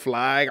fucking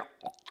flag.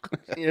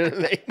 You know what I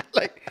mean?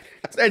 Like,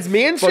 it's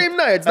mainstream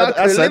now. It's not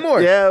cool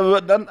anymore. Yeah,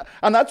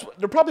 and that's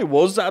there probably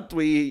was that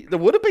there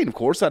would have been, of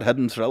course, that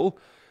hidden thrill,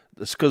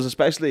 because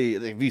especially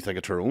if you think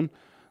of Tyrone,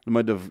 the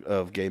amount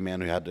of gay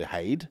men who had to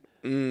hide,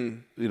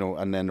 and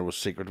then there was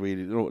secret.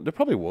 There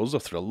probably was a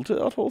thrill to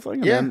that whole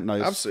thing. And then now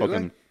absolutely.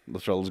 Fucking the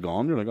thrill's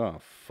gone. You're like, oh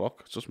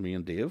fuck, it's just me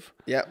and Dave.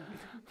 Yeah.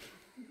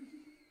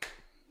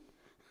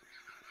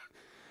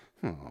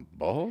 Oh,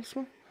 balls,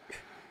 man.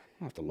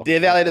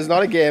 Dave Elliott is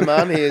not a gay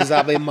man. He is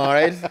happily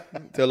married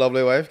to a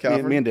lovely wife,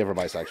 Catherine. Me and Dave are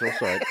bisexual,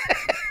 sorry.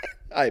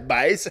 Aye,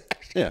 bis.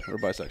 Yeah, we're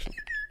bisexual.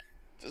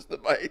 Just the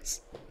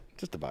bis.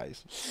 Just the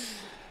bis.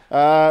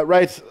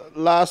 Right,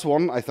 last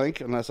one, I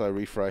think, unless I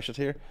refresh it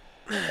here.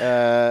 It's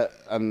a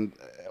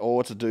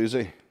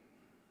doozy.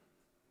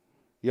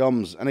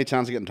 Yums, any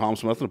chance of getting Tom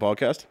Smith on the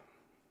podcast?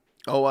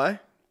 Oh, why?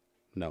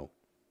 No.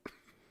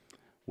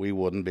 We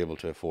wouldn't be able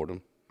to afford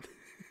him.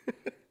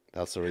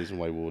 That's the reason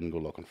why we wouldn't go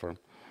looking for him.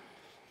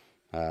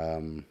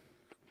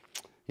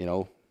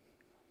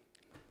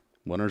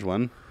 Winners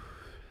win.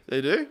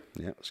 They do?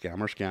 Yeah,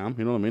 scammers scam.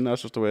 You know what I mean?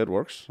 That's just the way it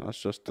works.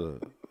 That's just the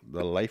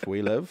life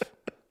we live.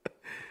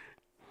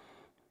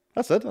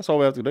 That's it. That's all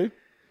we have to do.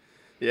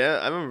 Yeah,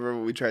 I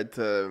remember we tried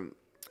to,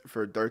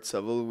 for Dirt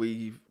Civil,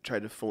 we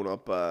tried to phone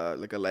up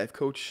like a life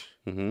coach.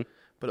 Mm-hmm.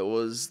 But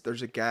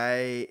there's a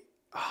guy,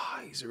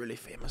 he's a really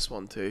famous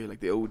one too,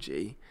 like the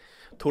OG,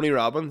 Tony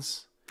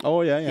Robbins.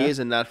 Oh, yeah. He has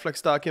a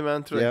Netflix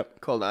documentary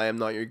called I Am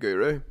Not Your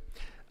Guru.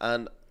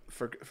 And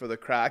for the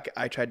crack,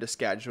 I tried to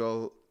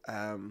schedule,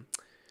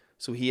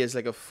 so he has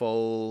like a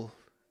full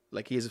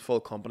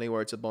company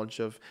where it's a bunch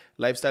of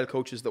lifestyle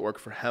coaches that work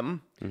for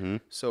him. Mm-hmm.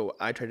 So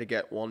I tried to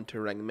get one to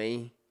ring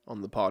me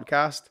on the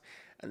podcast,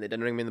 and they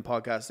didn't ring me in the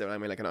podcast. They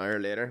rang me like an hour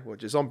later,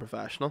 which is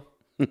unprofessional,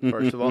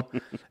 first of all.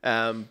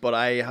 But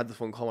I had the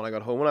phone call when I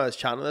got home, and I was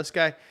chatting to this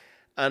guy.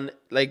 And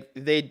like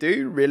they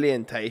do really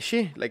entice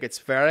you. Like it's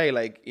very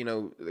like,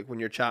 like when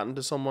you're chatting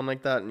to someone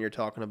like that and you're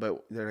talking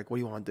about, they're like, what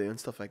do you want to do and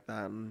stuff like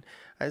that. And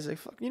I was like,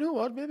 fuck, you know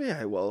what? Maybe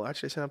I will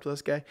actually sign up to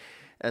this guy.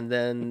 And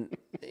then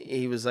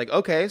he was like,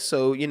 okay,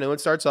 so it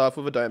starts off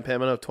with a down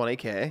payment of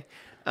 20K.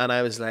 And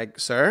I was like,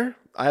 sir,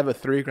 I have a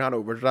 $3,000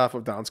 overdraft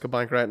with Danske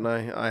Bank right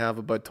now. I have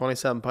about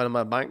 £27 in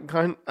my bank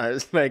account. I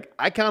was like,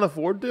 I can't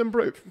afford to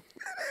improve.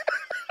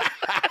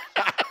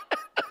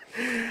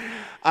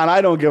 And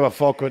I don't give a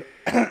fuck what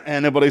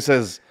anybody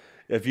says.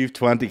 If you've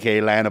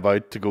 20k lying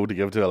about to go to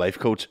give to a life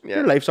coach,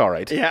 your life's all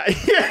right. Yeah,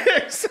 yeah,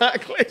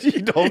 exactly.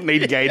 You don't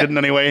need guided in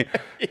any way.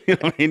 You know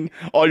what I mean?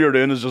 All you're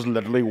doing is just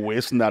literally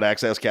wasting that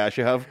excess cash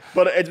you have.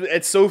 But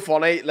it's so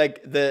funny,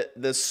 like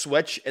the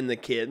switch in the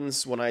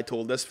cadence when I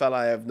told this fella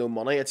I have no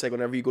money, it's like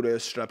whenever you go to a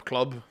strip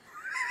club.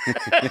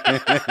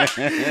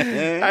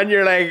 And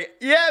you're like,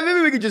 yeah,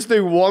 maybe we could just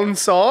do one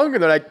song,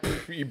 and they're like,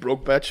 you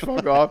broke bitch,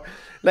 fuck off.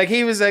 Like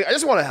he was like, I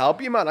just want to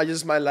help you, man.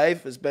 My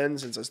life has been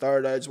since I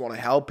started. I just want to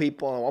help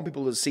people. I want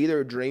people to see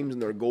their dreams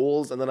and their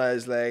goals. And then I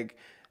was like,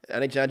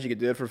 any chance you could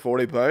do it for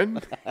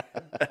 £40?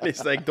 And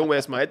he's like, don't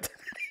waste my time.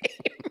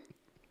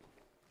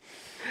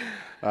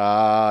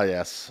 Ah,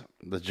 yes,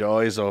 the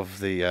joys of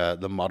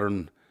the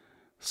modern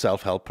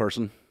self-help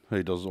person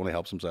who does only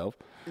helps himself.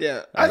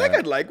 Yeah, I think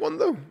I'd like one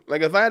though.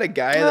 Like if I had a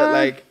guy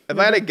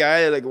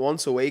that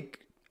once a week,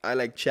 I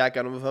like check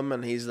in with him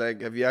and he's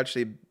like, have you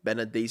actually been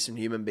a decent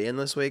human being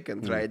this week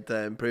and tried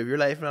to improve your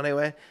life in any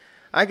way?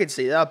 I could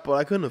see that, but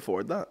I couldn't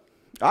afford that.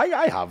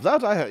 I have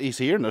that. He's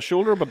here in the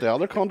shoulder, but the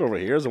other cunt over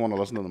here is the one I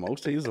listen to the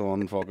most. He's the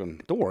one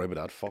fucking. Don't worry about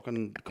that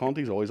fucking cunt.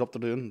 He's always up to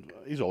doing.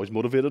 He's always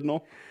motivated and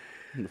all.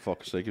 For the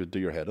fuck's sake, you would do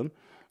your head in.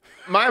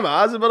 My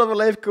ma's a bit of a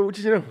life coach,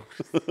 you know.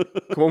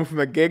 Come home from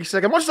a gig, she's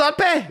like, how much does that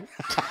pay?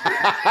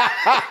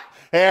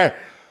 Here.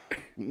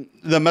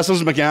 The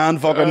Mrs. McCann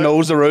fucking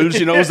knows the rules.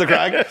 She knows the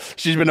crack.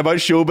 She's been about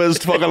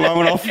showbiz fucking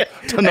long enough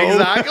to know.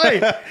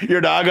 Exactly.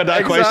 Your dad got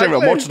that question. How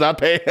much did that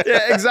pay?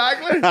 Yeah,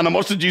 exactly. And how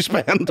much did you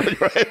spend?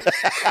 Right?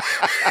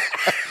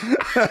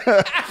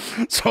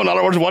 So in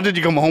other words, what did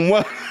you come home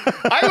with?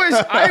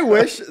 I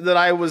wish that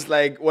I was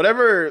like,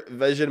 whatever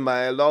vision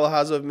my doll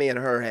has of me in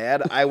her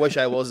head, I wish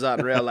I was that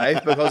in real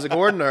life, because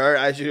according to her,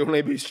 I should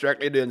only be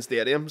strictly doing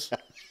stadiums.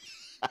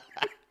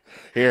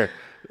 Here,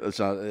 it's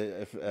not,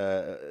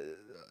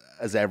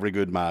 as every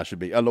good ma should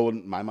be. Although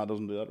my ma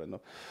doesn't do that right now.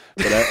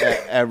 But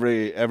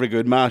every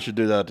good ma should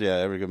do that. Yeah,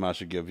 every good ma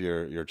should give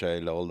your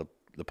child all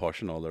the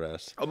push and all the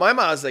rest. Oh, my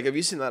ma's like, have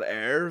you seen that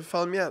Air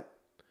film yet?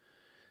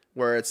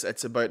 Where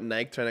it's about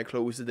Nike trying to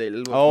close the deal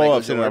with Michael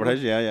I've seen Jordan.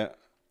 advertised. Yeah.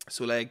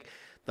 So like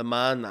the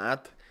man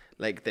that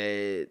like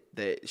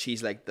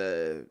she's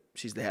the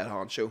head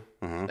honcho.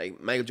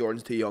 Like Michael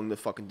Jordan's too young to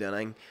fucking do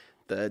anything.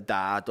 The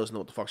dad doesn't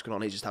know what the fuck's going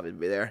on. He's just happy to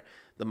be there.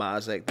 The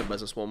ma's like the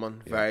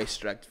businesswoman, very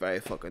strict,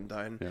 very fucking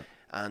down. Yeah.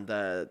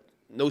 And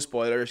no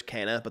spoilers,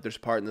 kinda, but there's a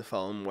part in the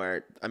film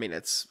where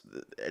it's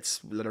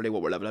literally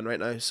what we're living in right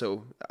now.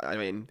 So I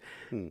mean,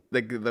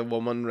 the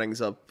woman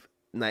rings up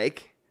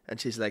Nike and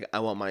she's like, I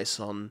want my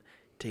son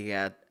to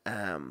get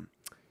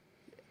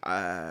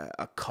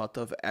a cut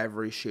of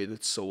every shoe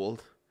that's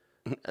sold.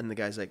 And the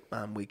guy's like,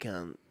 man, we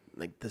can't,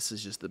 like, this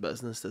is just the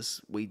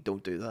business. We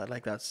don't do that.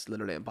 Like, that's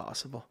literally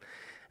impossible.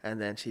 And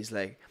then she's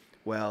like,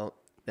 well,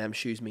 them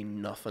shoes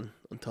mean nothing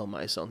until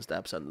my son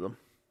steps into them.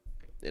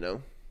 You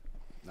know?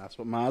 That's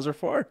what ma's are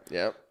for.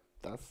 Yeah.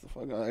 That's the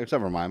fucking.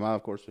 Except for my ma,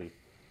 of course.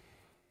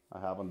 I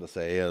happen to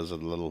say, as a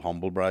little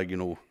humble brag, you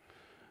know,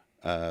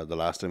 the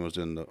last time I was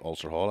doing the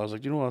Ulster Hall, I was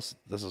like, you know what?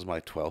 This is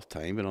my 12th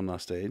time being on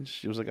that stage.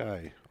 She was like,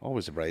 I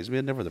always surprised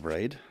me, never the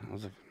bride. I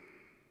was like,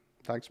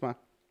 thanks, ma.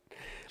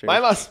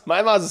 Cheers.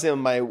 My ma's the same with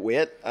my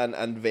weight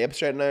and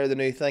vapes right now are the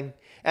new thing.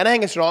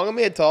 Anything that's wrong with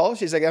me at all,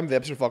 she's like,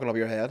 vapes are fucking up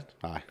your head.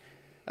 Aye.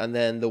 And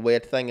then the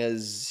weight thing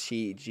is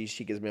she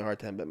gives me a hard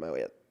time about my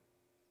weight.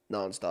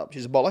 Non-stop.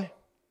 She's a bully.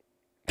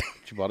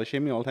 She body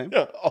shame me all the time?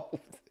 Yeah. Oh,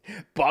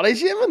 body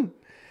shaming?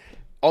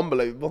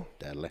 Unbelievable.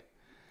 Deadly.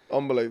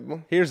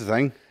 Unbelievable. Here's the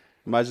thing.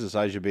 Imagine the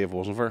size you'd be if it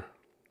wasn't for her.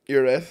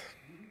 You're right.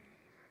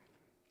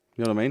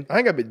 You know what I mean? I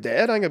think I'd be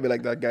dead. I think I'd be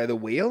like that guy, The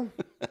Whale.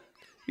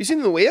 You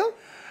seen The Whale?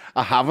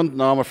 I haven't.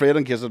 No, I'm afraid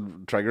in case it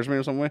triggers me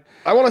or some way.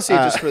 I want to see it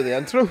just for the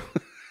intro.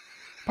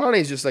 Apparently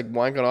he's just like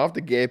wanking off the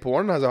gay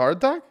porn and has a heart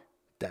attack.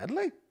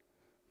 Deadly.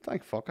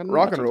 Thank fucking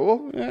rock and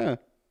roll. Yeah.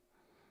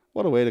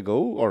 What a way to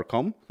go or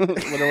come.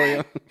 Whatever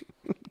you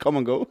come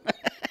and go.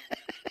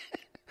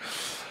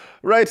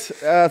 Right.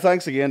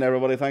 Thanks again,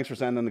 everybody. Thanks for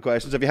sending the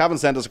questions. If you haven't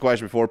sent us a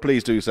question before,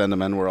 please do send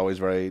them in. We're always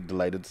very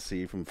delighted to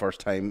see from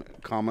first-time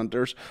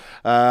commenters.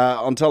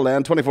 Until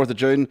then, 24th of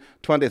June,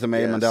 20th of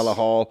May, yes. Mandela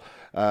Hall.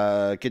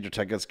 Get your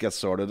tickets, get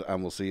sorted,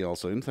 and we'll see you all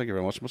soon. Thank you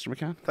very much, Mr.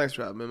 McCann. Thanks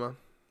for having me, man.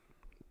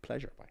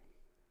 Pleasure. Bye.